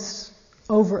gross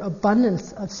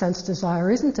overabundance of sense desire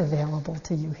isn't available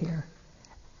to you here.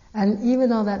 And even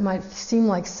though that might seem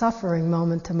like suffering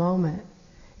moment to moment,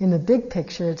 in the big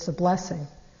picture it's a blessing,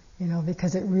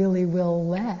 because it really will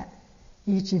let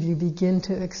each of you begin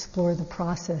to explore the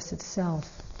process itself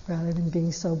rather than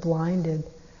being so blinded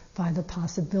by the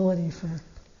possibility for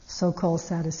so-called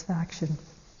satisfaction.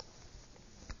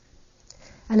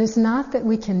 And it's not that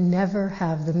we can never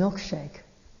have the milkshake,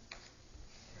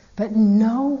 but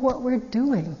know what we're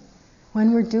doing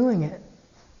when we're doing it.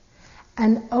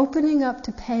 And opening up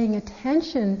to paying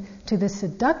attention to the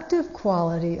seductive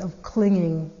quality of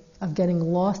clinging, of getting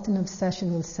lost in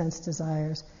obsession with sense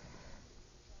desires.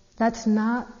 That's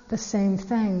not the same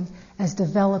thing as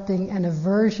developing an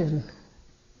aversion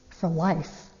for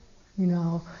life,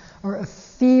 or a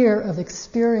fear of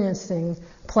experiencing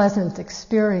pleasant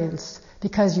experience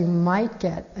because you might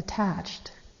get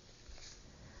attached.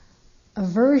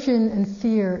 Aversion and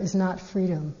fear is not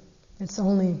freedom. It's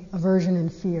only aversion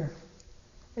and fear.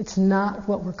 It's not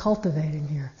what we're cultivating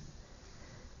here.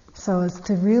 So it's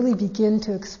to really begin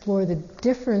to explore the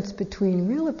difference between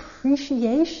real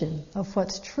appreciation of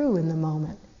what's true in the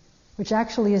moment, which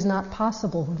actually is not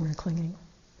possible when we're clinging.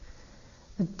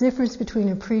 The difference between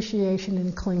appreciation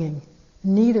and clinging.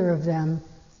 Neither of them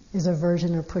is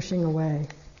aversion or pushing away.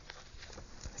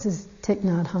 This is Thich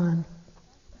Nhat Hanh.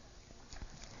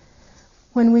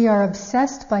 When we are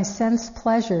obsessed by sense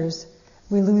pleasures,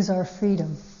 we lose our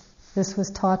freedom. This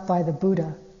was taught by the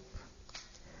Buddha.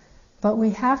 But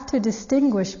we have to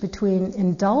distinguish between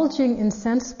indulging in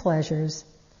sense pleasures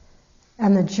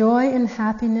and the joy and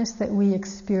happiness that we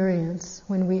experience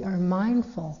when we are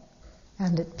mindful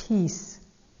and at peace.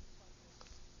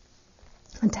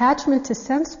 Attachment to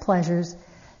sense pleasures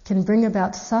can bring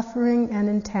about suffering and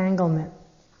entanglement,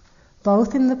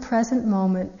 both in the present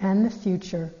moment and the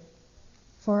future,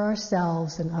 for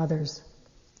ourselves and others.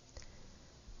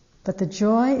 But the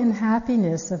joy and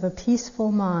happiness of a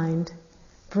peaceful mind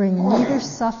bring neither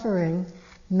suffering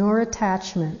nor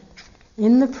attachment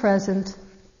in the present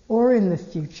or in the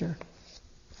future,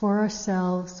 for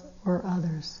ourselves or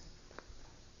others.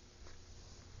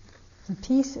 The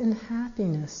peace and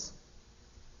happiness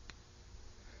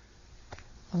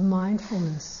of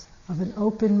mindfulness, of an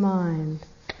open mind,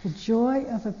 the joy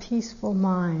of a peaceful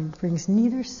mind brings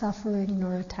neither suffering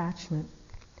nor attachment.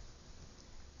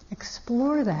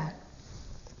 Explore that.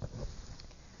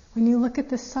 When you look at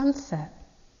the sunset,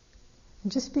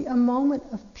 just be a moment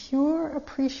of pure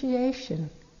appreciation,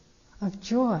 of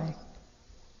joy.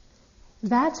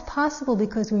 That's possible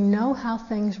because we know how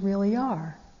things really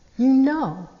are. You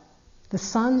know the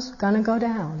sun's going to go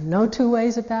down, no two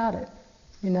ways about it,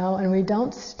 and we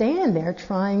don't stand there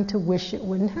trying to wish it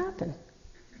wouldn't happen.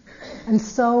 And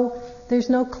so there's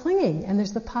no clinging, and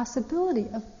there's the possibility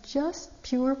of just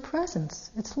pure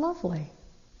presence. It's lovely.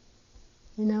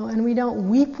 And we don't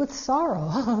weep with sorrow.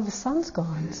 Oh, the sun's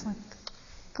gone. It's like,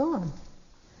 gone.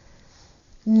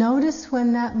 Notice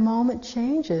when that moment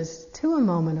changes to a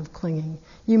moment of clinging.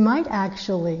 You might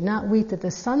actually not weep that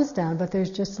the sun's down, but there's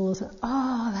just a little,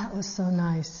 oh, that was so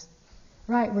nice.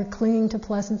 Right, we're clinging to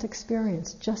pleasant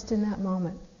experience just in that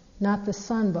moment. Not the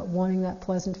sun, but wanting that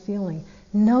pleasant feeling.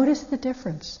 Notice the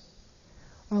difference.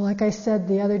 Or like I said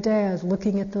the other day, I was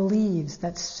looking at the leaves,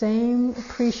 that same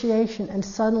appreciation, and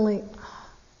suddenly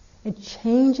it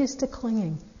changes to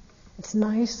clinging. It's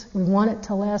nice, we want it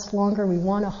to last longer, we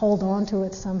want to hold on to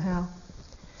it somehow.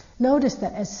 Notice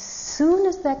that as soon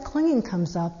as that clinging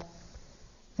comes up,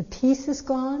 the peace is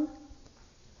gone,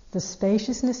 the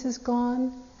spaciousness is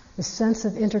gone, the sense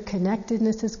of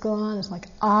interconnectedness is gone. It's like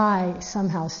I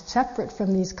somehow separate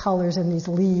from these colors and these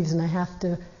leaves, and I have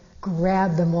to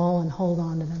grab them all and hold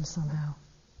on to them somehow.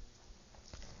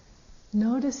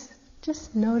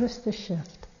 Just notice the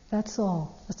shift. That's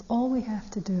all. That's all we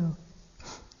have to do.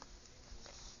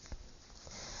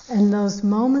 And those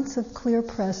moments of clear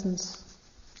presence,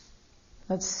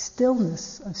 that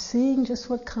stillness of seeing just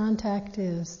what contact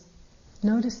is,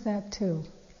 notice that too.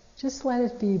 Just let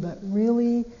it be, but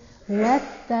really let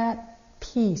that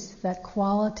peace, that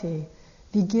quality,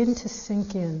 begin to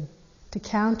sink in, to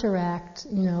counteract,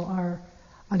 our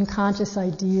unconscious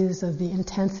ideas of the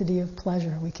intensity of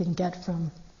pleasure we can get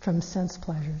from sense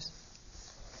pleasures.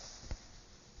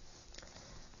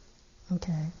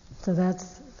 Okay, so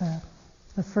that's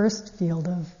the first field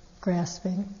of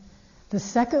grasping. The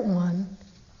second one,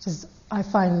 which is I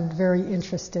find very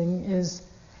interesting, is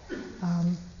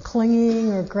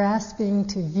clinging or grasping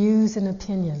to views and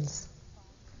opinions,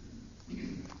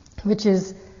 which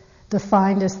is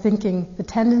defined as thinking, the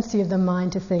tendency of the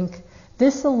mind to think,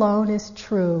 this alone is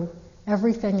true,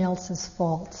 everything else is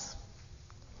false.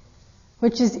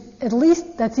 Which is, at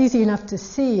least that's easy enough to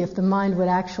see if the mind would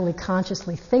actually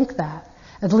consciously think that.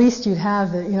 At least you'd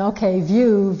have the,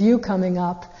 view coming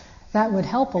up. That would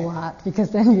help a lot,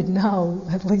 because then you'd know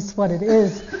at least what it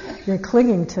is you're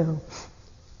clinging to.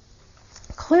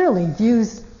 Clearly,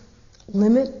 views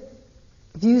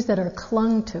that are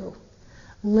clung to,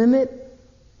 limit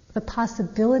the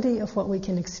possibility of what we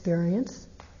can experience,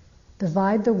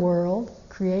 divide the world,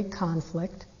 create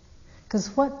conflict. Because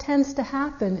what tends to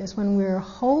happen is when we're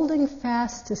holding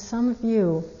fast to some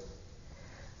view,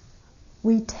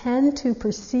 we tend to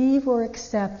perceive or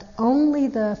accept only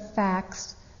the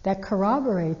facts that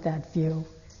corroborate that view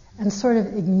and sort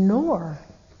of ignore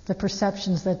the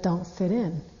perceptions that don't fit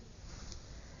in.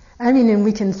 And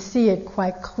we can see it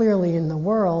quite clearly in the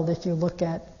world if you look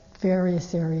at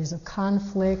various areas of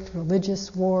conflict,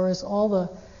 religious wars, all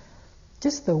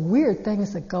the weird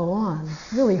things that go on,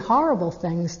 really horrible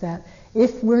things that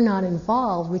if we're not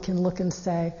involved, we can look and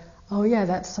say, oh yeah,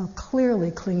 that's so clearly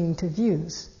clinging to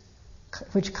views,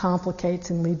 which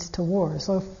complicates and leads to war.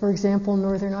 So, for example,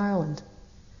 Northern Ireland.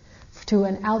 To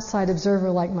an outside observer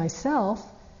like myself,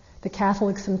 the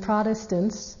Catholics and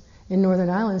Protestants in Northern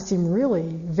Ireland seem really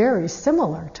very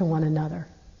similar to one another,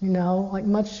 like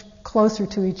much closer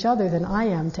to each other than I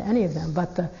am to any of them.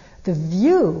 But the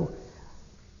view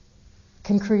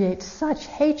can create such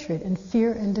hatred and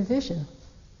fear and division.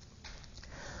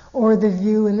 Or the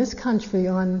view in this country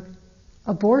on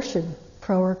abortion,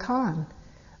 pro or con,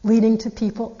 leading to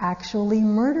people actually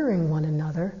murdering one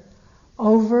another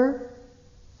over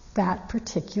that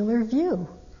particular view.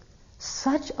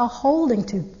 Such a holding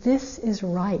to this is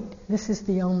right, this is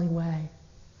the only way.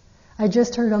 I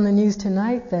just heard on the news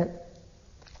tonight that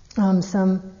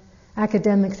some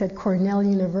academics at Cornell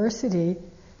University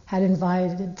had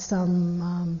invited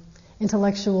some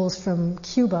intellectuals from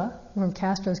Cuba, from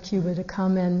Castro's Cuba, to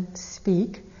come and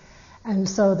speak. And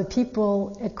so the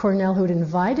people at Cornell who had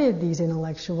invited these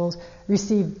intellectuals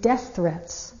received death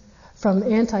threats from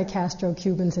anti-Castro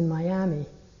Cubans in Miami.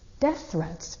 Death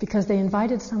threats, because they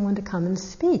invited someone to come and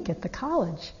speak at the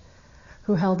college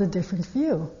who held a different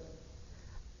view.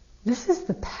 This is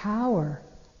the power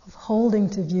of holding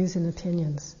to views and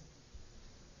opinions.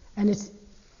 And it's,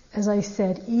 as I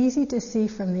said, easy to see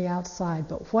from the outside,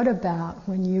 but what about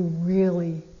when you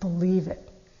really believe it,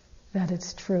 that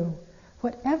it's true?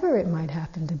 Whatever it might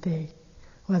happen to be,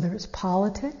 whether it's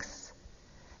politics,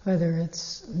 whether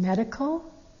it's medical,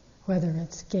 whether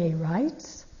it's gay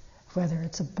rights, whether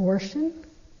it's abortion,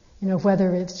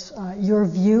 whether it's your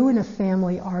view in a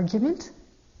family argument,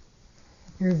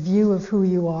 your view of who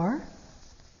you are.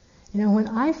 When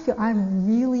I feel I'm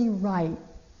really right,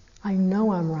 I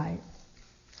know I'm right.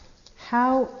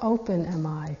 How open am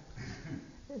I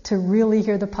to really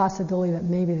hear the possibility that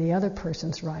maybe the other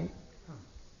person's right?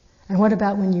 And what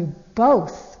about when you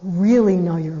both really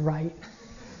know you're right,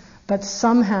 but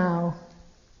somehow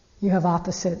you have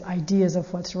opposite ideas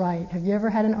of what's right? Have you ever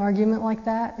had an argument like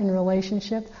that in a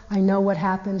relationship? I know what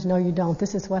happened, no you don't,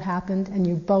 this is what happened, and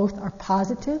you both are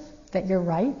positive that you're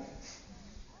right?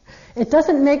 It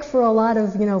doesn't make for a lot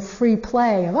of, free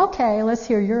play of, okay, let's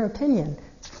hear your opinion.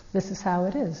 This is how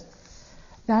it is.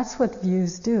 That's what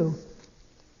views do.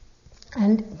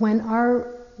 And when our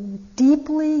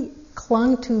deeply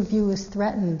clung to view is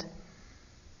threatened,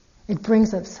 it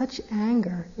brings up such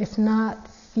anger, if not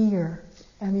fear.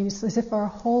 It's as if our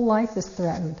whole life is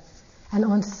threatened. And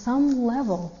on some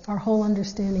level, our whole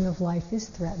understanding of life is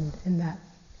threatened in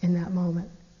that moment.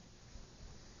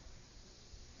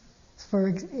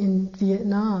 In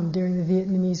Vietnam, during the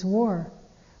Vietnamese War,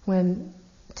 when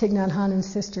Thich Nhat Hanh and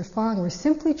Sister Phuong were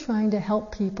simply trying to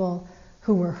help people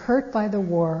who were hurt by the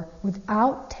war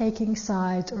without taking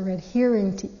sides or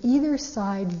adhering to either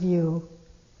side view,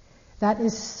 that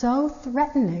is so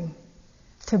threatening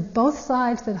to both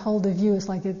sides that hold a view. It's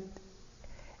like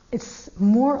it's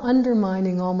more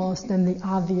undermining almost than the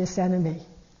obvious enemy,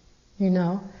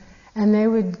 And they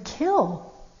would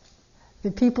kill the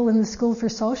people in the School for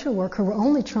Social Work who were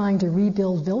only trying to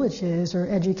rebuild villages or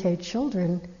educate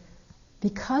children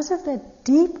because of that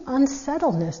deep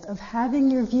unsettledness of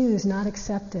having your views not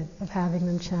accepted, of having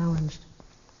them challenged.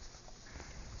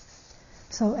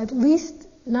 So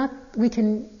we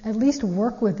can at least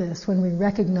work with this when we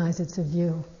recognize it's a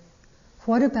view.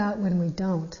 What about when we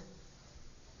don't?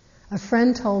 A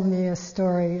friend told me a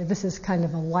story, this is kind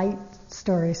of a light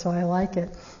story, so I like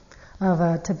it, of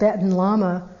a Tibetan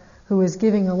Lama who was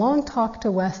giving a long talk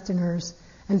to Westerners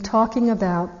and talking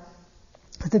about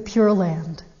the Pure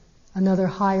Land, another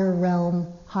higher realm,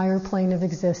 higher plane of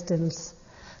existence,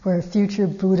 where a future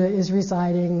Buddha is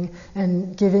residing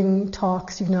and giving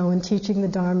talks, and teaching the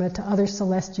Dharma to other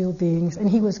celestial beings. And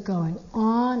he was going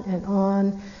on and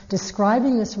on,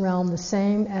 describing this realm the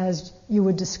same as you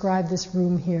would describe this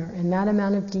room here, in that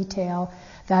amount of detail,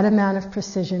 that amount of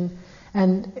precision.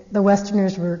 And the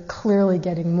Westerners were clearly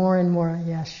getting more and more,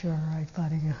 yeah, sure, right,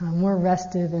 buddy, more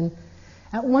restive. And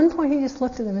at one point he just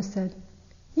looked at them and said,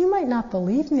 "You might not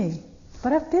believe me,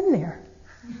 but I've been there."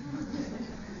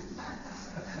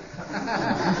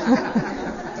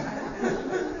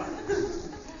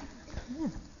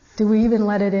 Do we even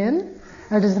let it in?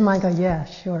 Or does the mind go, yeah,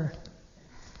 sure?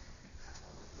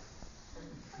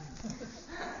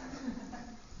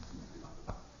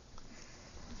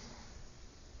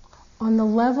 On the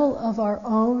level of our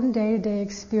own day-to-day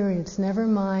experience, never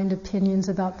mind opinions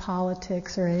about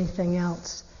politics or anything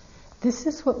else, this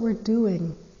is what we're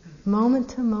doing, moment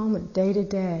to moment, day to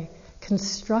day,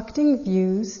 constructing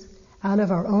views out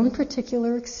of our own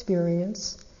particular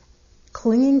experience,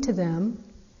 clinging to them,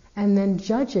 and then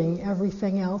judging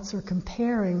everything else or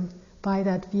comparing by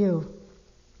that view.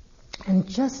 And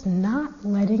just not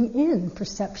letting in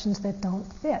perceptions that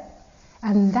don't fit.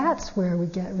 And that's where we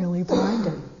get really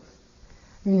blinded.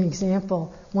 An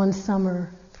example, one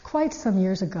summer, quite some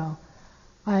years ago,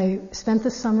 I spent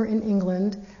the summer in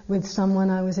England with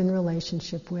someone I was in a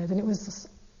relationship with, and it was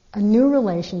a new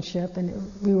relationship,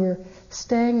 and we were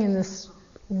staying in this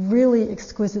really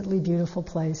exquisitely beautiful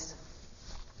place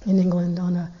in England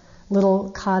on a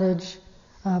little cottage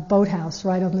boathouse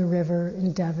right on the river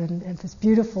in Devon at this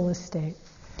beautiful estate.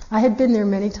 I had been there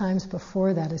many times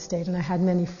before that estate, and I had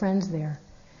many friends there.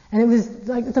 And it was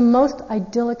like the most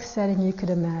idyllic setting you could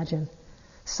imagine.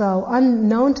 So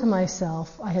unknown to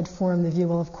myself, I had formed the view,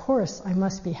 well, of course, I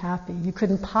must be happy. You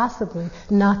couldn't possibly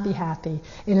not be happy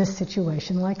in a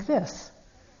situation like this.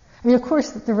 I mean, of course,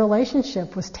 the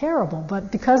relationship was terrible,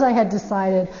 but because I had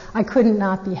decided I couldn't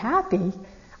not be happy,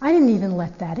 I didn't even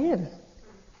let that in.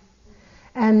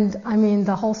 And I mean,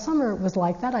 the whole summer was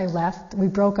like that. I left. We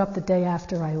broke up the day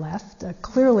after I left.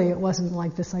 Clearly, it wasn't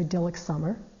like this idyllic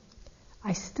summer.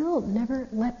 I still never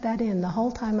let that in the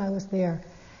whole time I was there.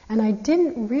 And I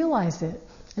didn't realize it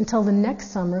until the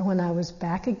next summer when I was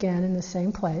back again in the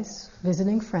same place,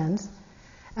 visiting friends.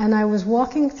 And I was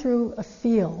walking through a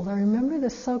field. I remember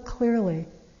this so clearly.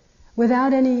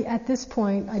 Without any, at this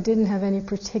point, I didn't have any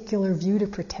particular view to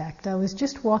protect. I was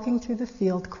just walking through the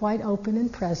field, quite open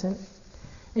and present.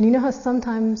 And you know how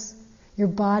sometimes your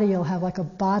body will have like a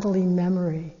bodily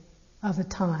memory of a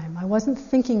time. I wasn't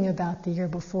thinking about the year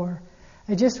before.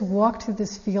 I just walked through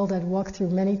this field I'd walked through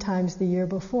many times the year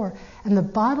before. And the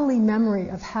bodily memory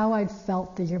of how I'd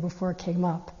felt the year before came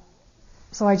up.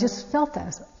 So I just felt that. I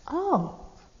was like, oh,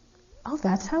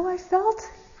 that's how I felt?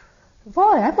 Boy,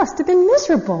 I must have been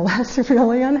miserable. That's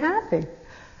really unhappy.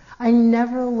 I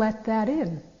never let that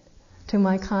in to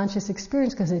my conscious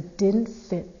experience because it didn't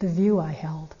fit the view I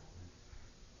held.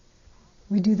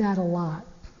 We do that a lot.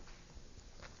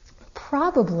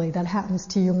 Probably that happens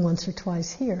to you once or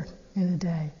twice here in a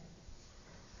day.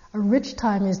 A rich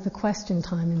time is the question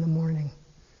time in the morning.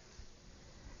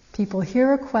 People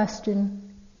hear a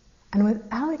question and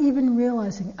without even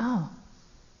realizing,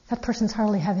 that person's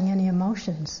hardly having any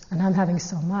emotions and I'm having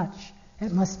so much.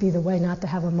 It must be the way not to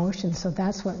have emotions, so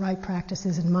that's what right practice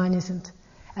is and mine isn't.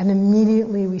 And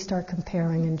immediately we start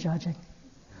comparing and judging.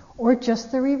 Or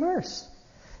just the reverse.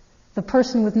 The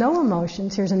person with no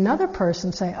emotions hears another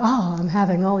person say, I'm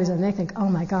having all these, and they think, oh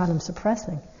my God, I'm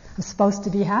suppressing. I'm supposed to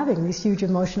be having these huge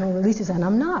emotional releases, and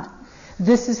I'm not.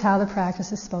 This is how the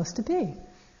practice is supposed to be.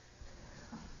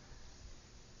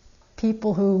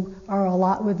 People who are a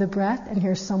lot with the breath and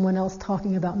hear someone else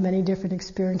talking about many different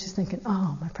experiences thinking,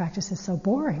 my practice is so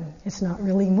boring. It's not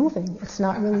really moving. It's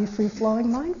not really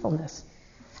free-flowing mindfulness.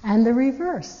 And the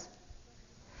reverse.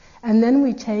 And then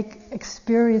we take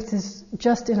experiences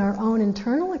just in our own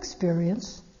internal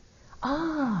experience.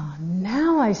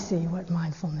 Now I see what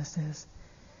mindfulness is.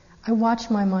 I watch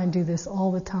my mind do this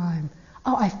all the time.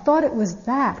 I thought it was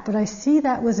that, but I see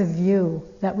that was a view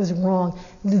that was wrong.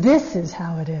 This is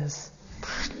how it is.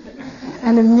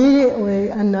 And immediately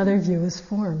another view is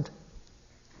formed.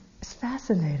 It's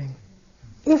fascinating.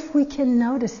 If we can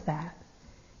notice that.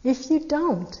 If you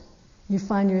don't, you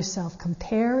find yourself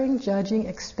comparing, judging,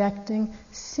 expecting.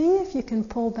 See if you can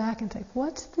pull back and think,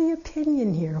 what's the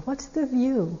opinion here? What's the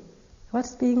view?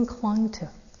 What's being clung to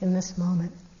in this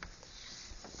moment?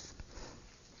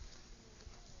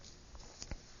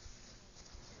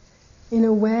 In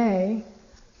a way,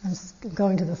 I'm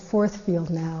going to the fourth field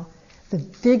now, the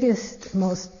biggest,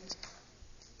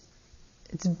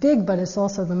 it's big, but it's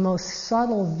also the most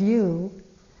subtle view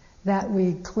that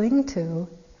we cling to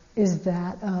is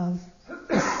that of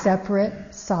a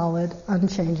separate, solid,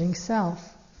 unchanging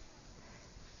self.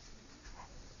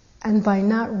 And by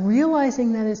not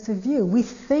realizing that it's a view, we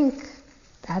think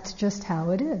that's just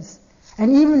how it is.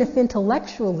 And even if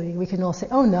intellectually we can all say,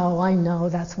 no, I know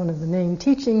that's one of the main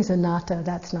teachings, anatta,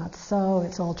 that's not so,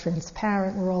 it's all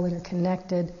transparent, we're all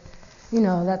interconnected,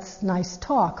 that's nice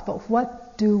talk, but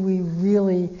what do we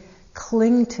really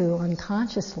cling to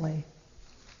unconsciously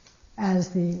as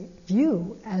the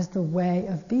view, as the way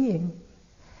of being?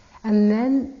 And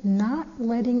then not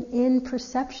letting in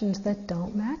perceptions that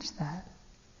don't match that.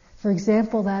 For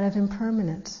example, that of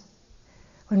impermanence.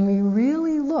 When we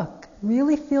really look,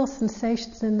 really feel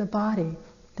sensations in the body,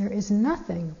 there is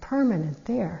nothing permanent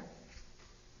there.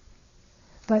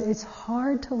 But it's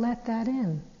hard to let that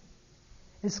in.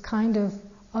 It's kind of,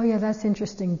 that's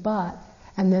interesting, but,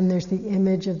 and then there's the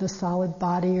image of the solid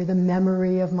body or the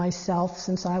memory of myself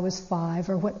since I was 5,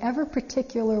 or whatever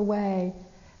particular way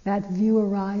that view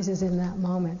arises in that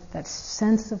moment, that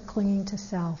sense of clinging to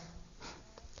self.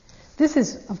 This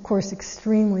is, of course,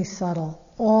 extremely subtle.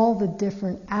 All the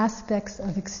different aspects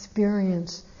of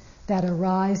experience that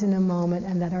arise in a moment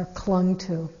and that are clung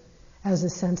to as a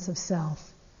sense of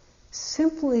self.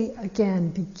 Simply, again,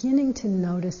 beginning to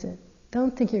notice it.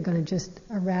 Don't think you're going to just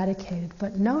eradicate it,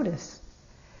 but notice.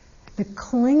 The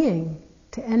clinging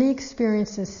to any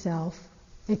experience as self,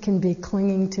 it can be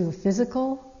clinging to a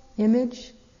physical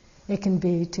image, it can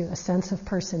be to a sense of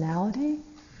personality,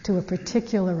 to a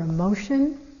particular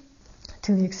emotion,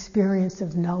 to the experience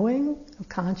of knowing, of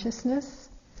consciousness,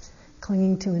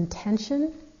 clinging to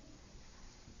intention.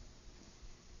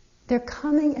 They're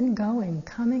coming and going,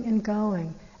 coming and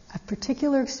going. A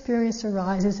particular experience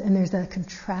arises and there's that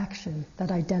contraction,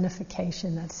 that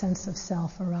identification, that sense of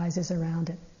self arises around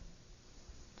it.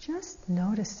 Just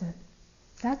notice it.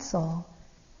 That's all.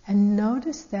 And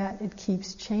notice that it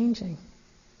keeps changing.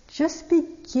 Just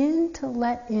begin to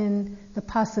let in the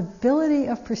possibility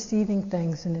of perceiving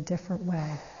things in a different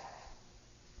way.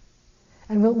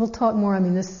 And we'll talk more. I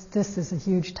mean, this is a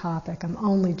huge topic. I'm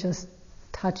only just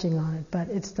touching on it, but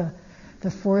it's the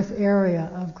fourth area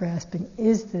of grasping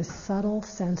is this subtle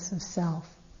sense of self.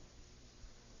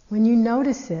 When you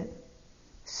notice it,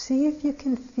 see if you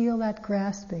can feel that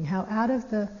grasping, how out of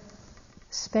the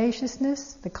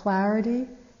spaciousness, the clarity,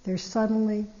 there's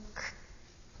suddenly,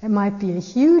 it might be a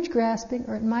huge grasping,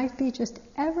 or it might be just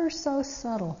ever so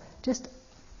subtle, just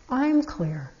I'm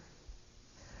clear.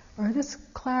 Or this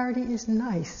clarity is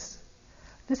nice.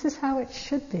 This is how it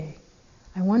should be.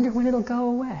 I wonder when it'll go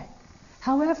away.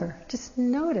 However, just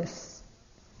notice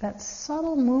that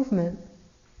subtle movement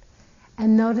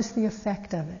and notice the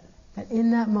effect of it. That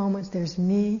in that moment there's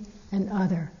me and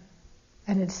other,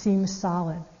 and it seems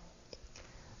solid.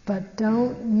 But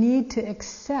don't need to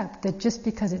accept that just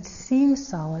because it seems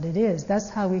solid, it is. That's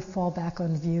how we fall back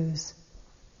on views.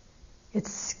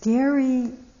 It's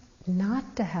scary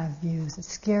not to have views. It's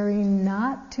scary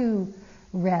not to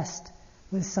rest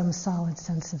with some solid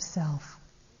sense of self.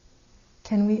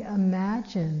 Can we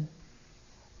imagine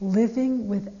living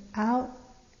without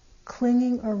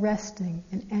clinging or resting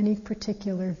in any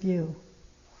particular view?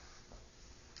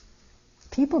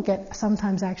 People get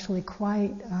sometimes actually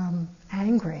quite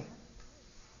angry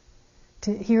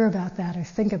to hear about that or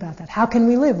think about that. How can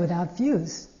we live without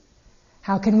views?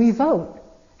 How can we vote?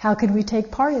 How can we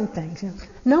take part in things?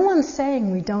 No one's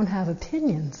saying we don't have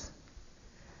opinions.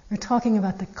 We're talking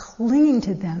about the clinging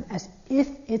to them as if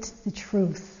it's the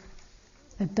truth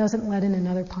that doesn't let in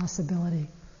another possibility.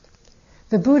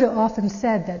 The Buddha often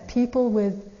said that people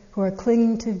who are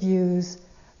clinging to views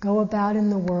go about in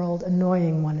the world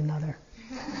annoying one another.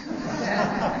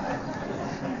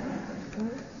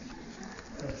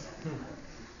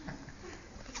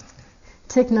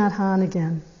 Thich Nhat Hanh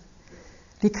again.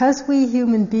 Because we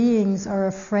human beings are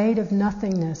afraid of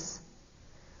nothingness,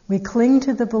 we cling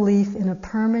to the belief in a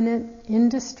permanent,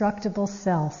 indestructible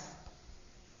self.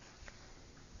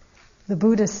 The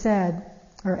Buddha said,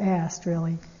 or asked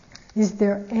really, is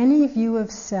there any view of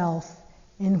self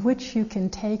in which you can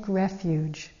take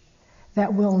refuge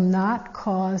that will not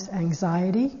cause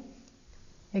anxiety,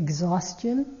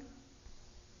 exhaustion,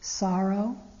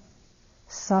 sorrow,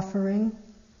 suffering,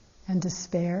 and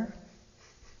despair?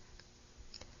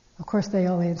 Of course, they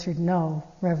all answered, no,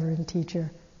 Reverend Teacher.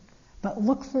 But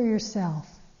look for yourself.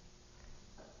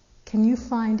 Can you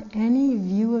find any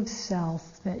view of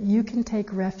self that you can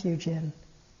take refuge in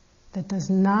that does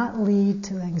not lead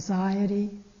to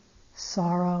anxiety,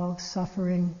 sorrow,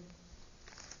 suffering,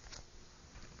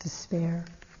 despair,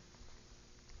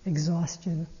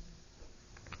 exhaustion?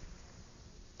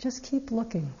 Just keep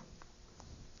looking.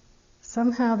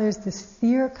 Somehow there's this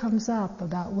fear comes up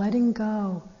about letting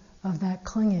go of that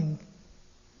clinging.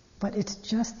 But it's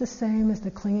just the same as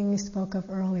the clinging we spoke of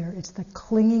earlier. It's the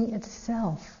clinging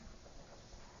itself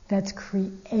that's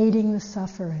creating the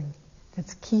suffering,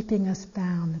 that's keeping us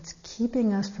bound, that's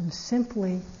keeping us from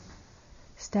simply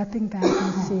stepping back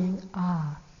and seeing,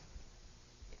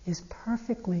 is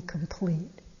perfectly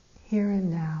complete, here and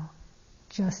now,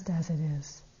 just as it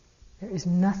is. There is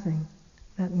nothing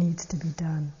that needs to be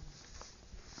done.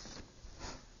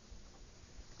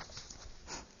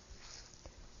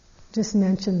 Just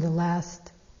mentioned the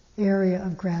last area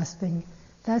of grasping.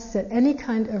 That's that any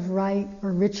kind of rite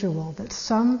or ritual,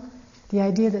 the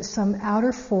idea that some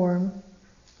outer form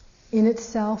in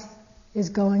itself is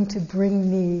going to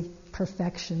bring me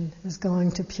perfection, is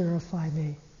going to purify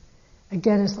me.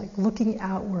 Again, it's like looking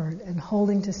outward and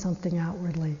holding to something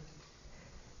outwardly.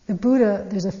 The Buddha,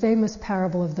 there's a famous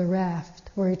parable of the raft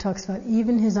where he talks about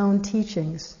even his own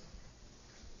teachings,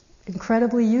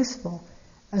 incredibly useful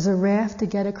as a raft to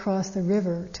get across the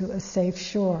river to a safe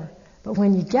shore. But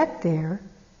when you get there,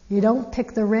 you don't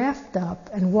pick the raft up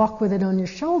and walk with it on your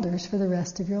shoulders for the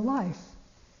rest of your life.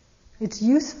 It's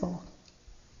useful.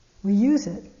 We use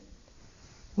it.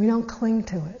 We don't cling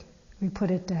to it. We put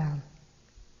it down.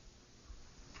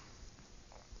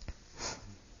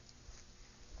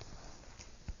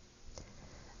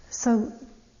 So,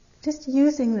 just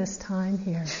using this time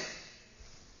here,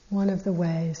 one of the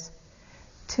ways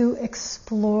to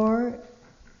explore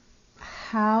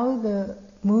how the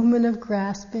movement of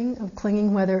grasping, of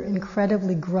clinging, whether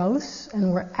incredibly gross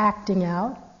and we're acting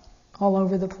out all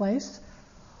over the place,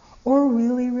 or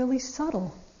really, really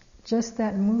subtle, just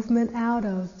that movement out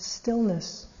of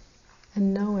stillness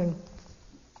and knowing.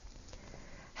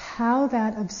 How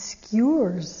that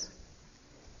obscures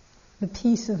the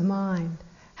peace of mind,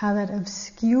 how that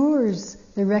obscures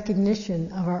the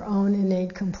recognition of our own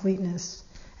innate completeness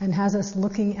and has us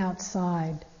looking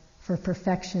outside for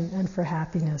perfection and for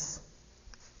happiness.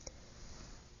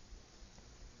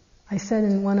 I said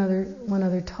in one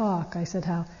other talk, I said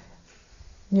how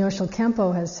Nyoshul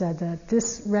Kempo has said that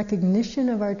this recognition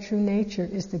of our true nature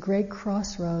is the great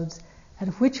crossroads at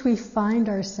which we find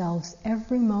ourselves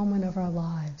every moment of our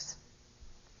lives.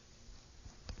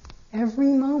 Every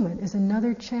moment is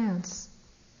another chance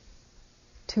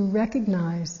to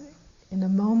recognize, in a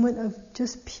moment of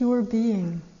just pure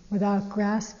being, without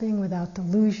grasping, without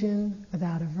delusion,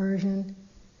 without aversion,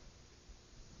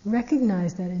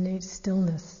 recognize that innate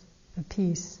stillness, the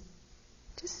peace.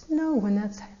 Just know when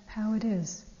that's how it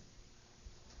is.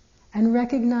 And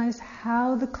recognize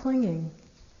how the clinging,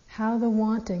 how the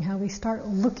wanting, how we start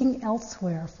looking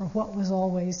elsewhere for what was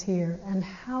always here, and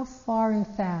how far and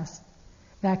fast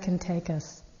that can take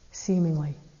us,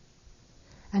 seemingly.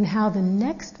 And how the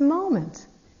next moment,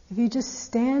 if you just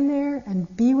stand there and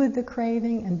be with the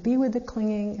craving and be with the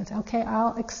clinging, and say, okay,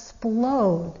 I'll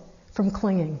explode from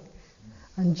clinging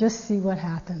and just see what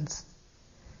happens.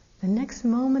 The next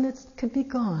moment it could be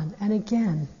gone. And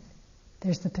again,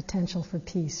 there's the potential for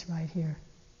peace right here.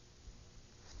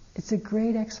 It's a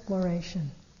great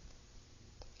exploration.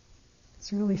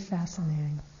 It's really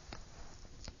fascinating.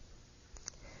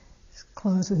 Let's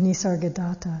close with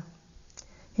Nisargadatta.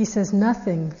 He says,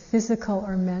 nothing physical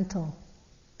or mental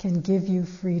can give you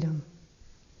freedom.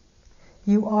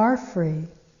 You are free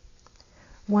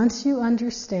once you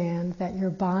understand that your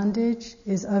bondage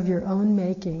is of your own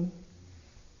making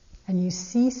and you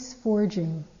cease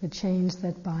forging the chains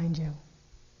that bind you.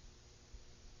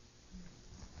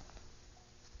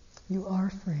 You are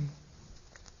free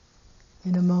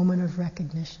in a moment of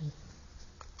recognition.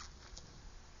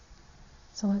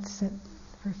 So let's sit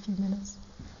for a few minutes.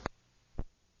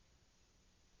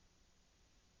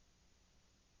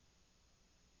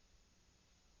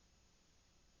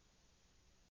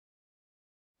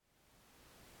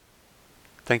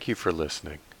 Thank you for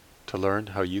listening. To learn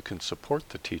how you can support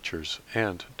the teachers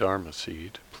and Dharma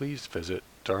Seed, please visit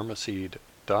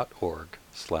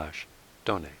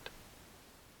dharmaseed.org/donate.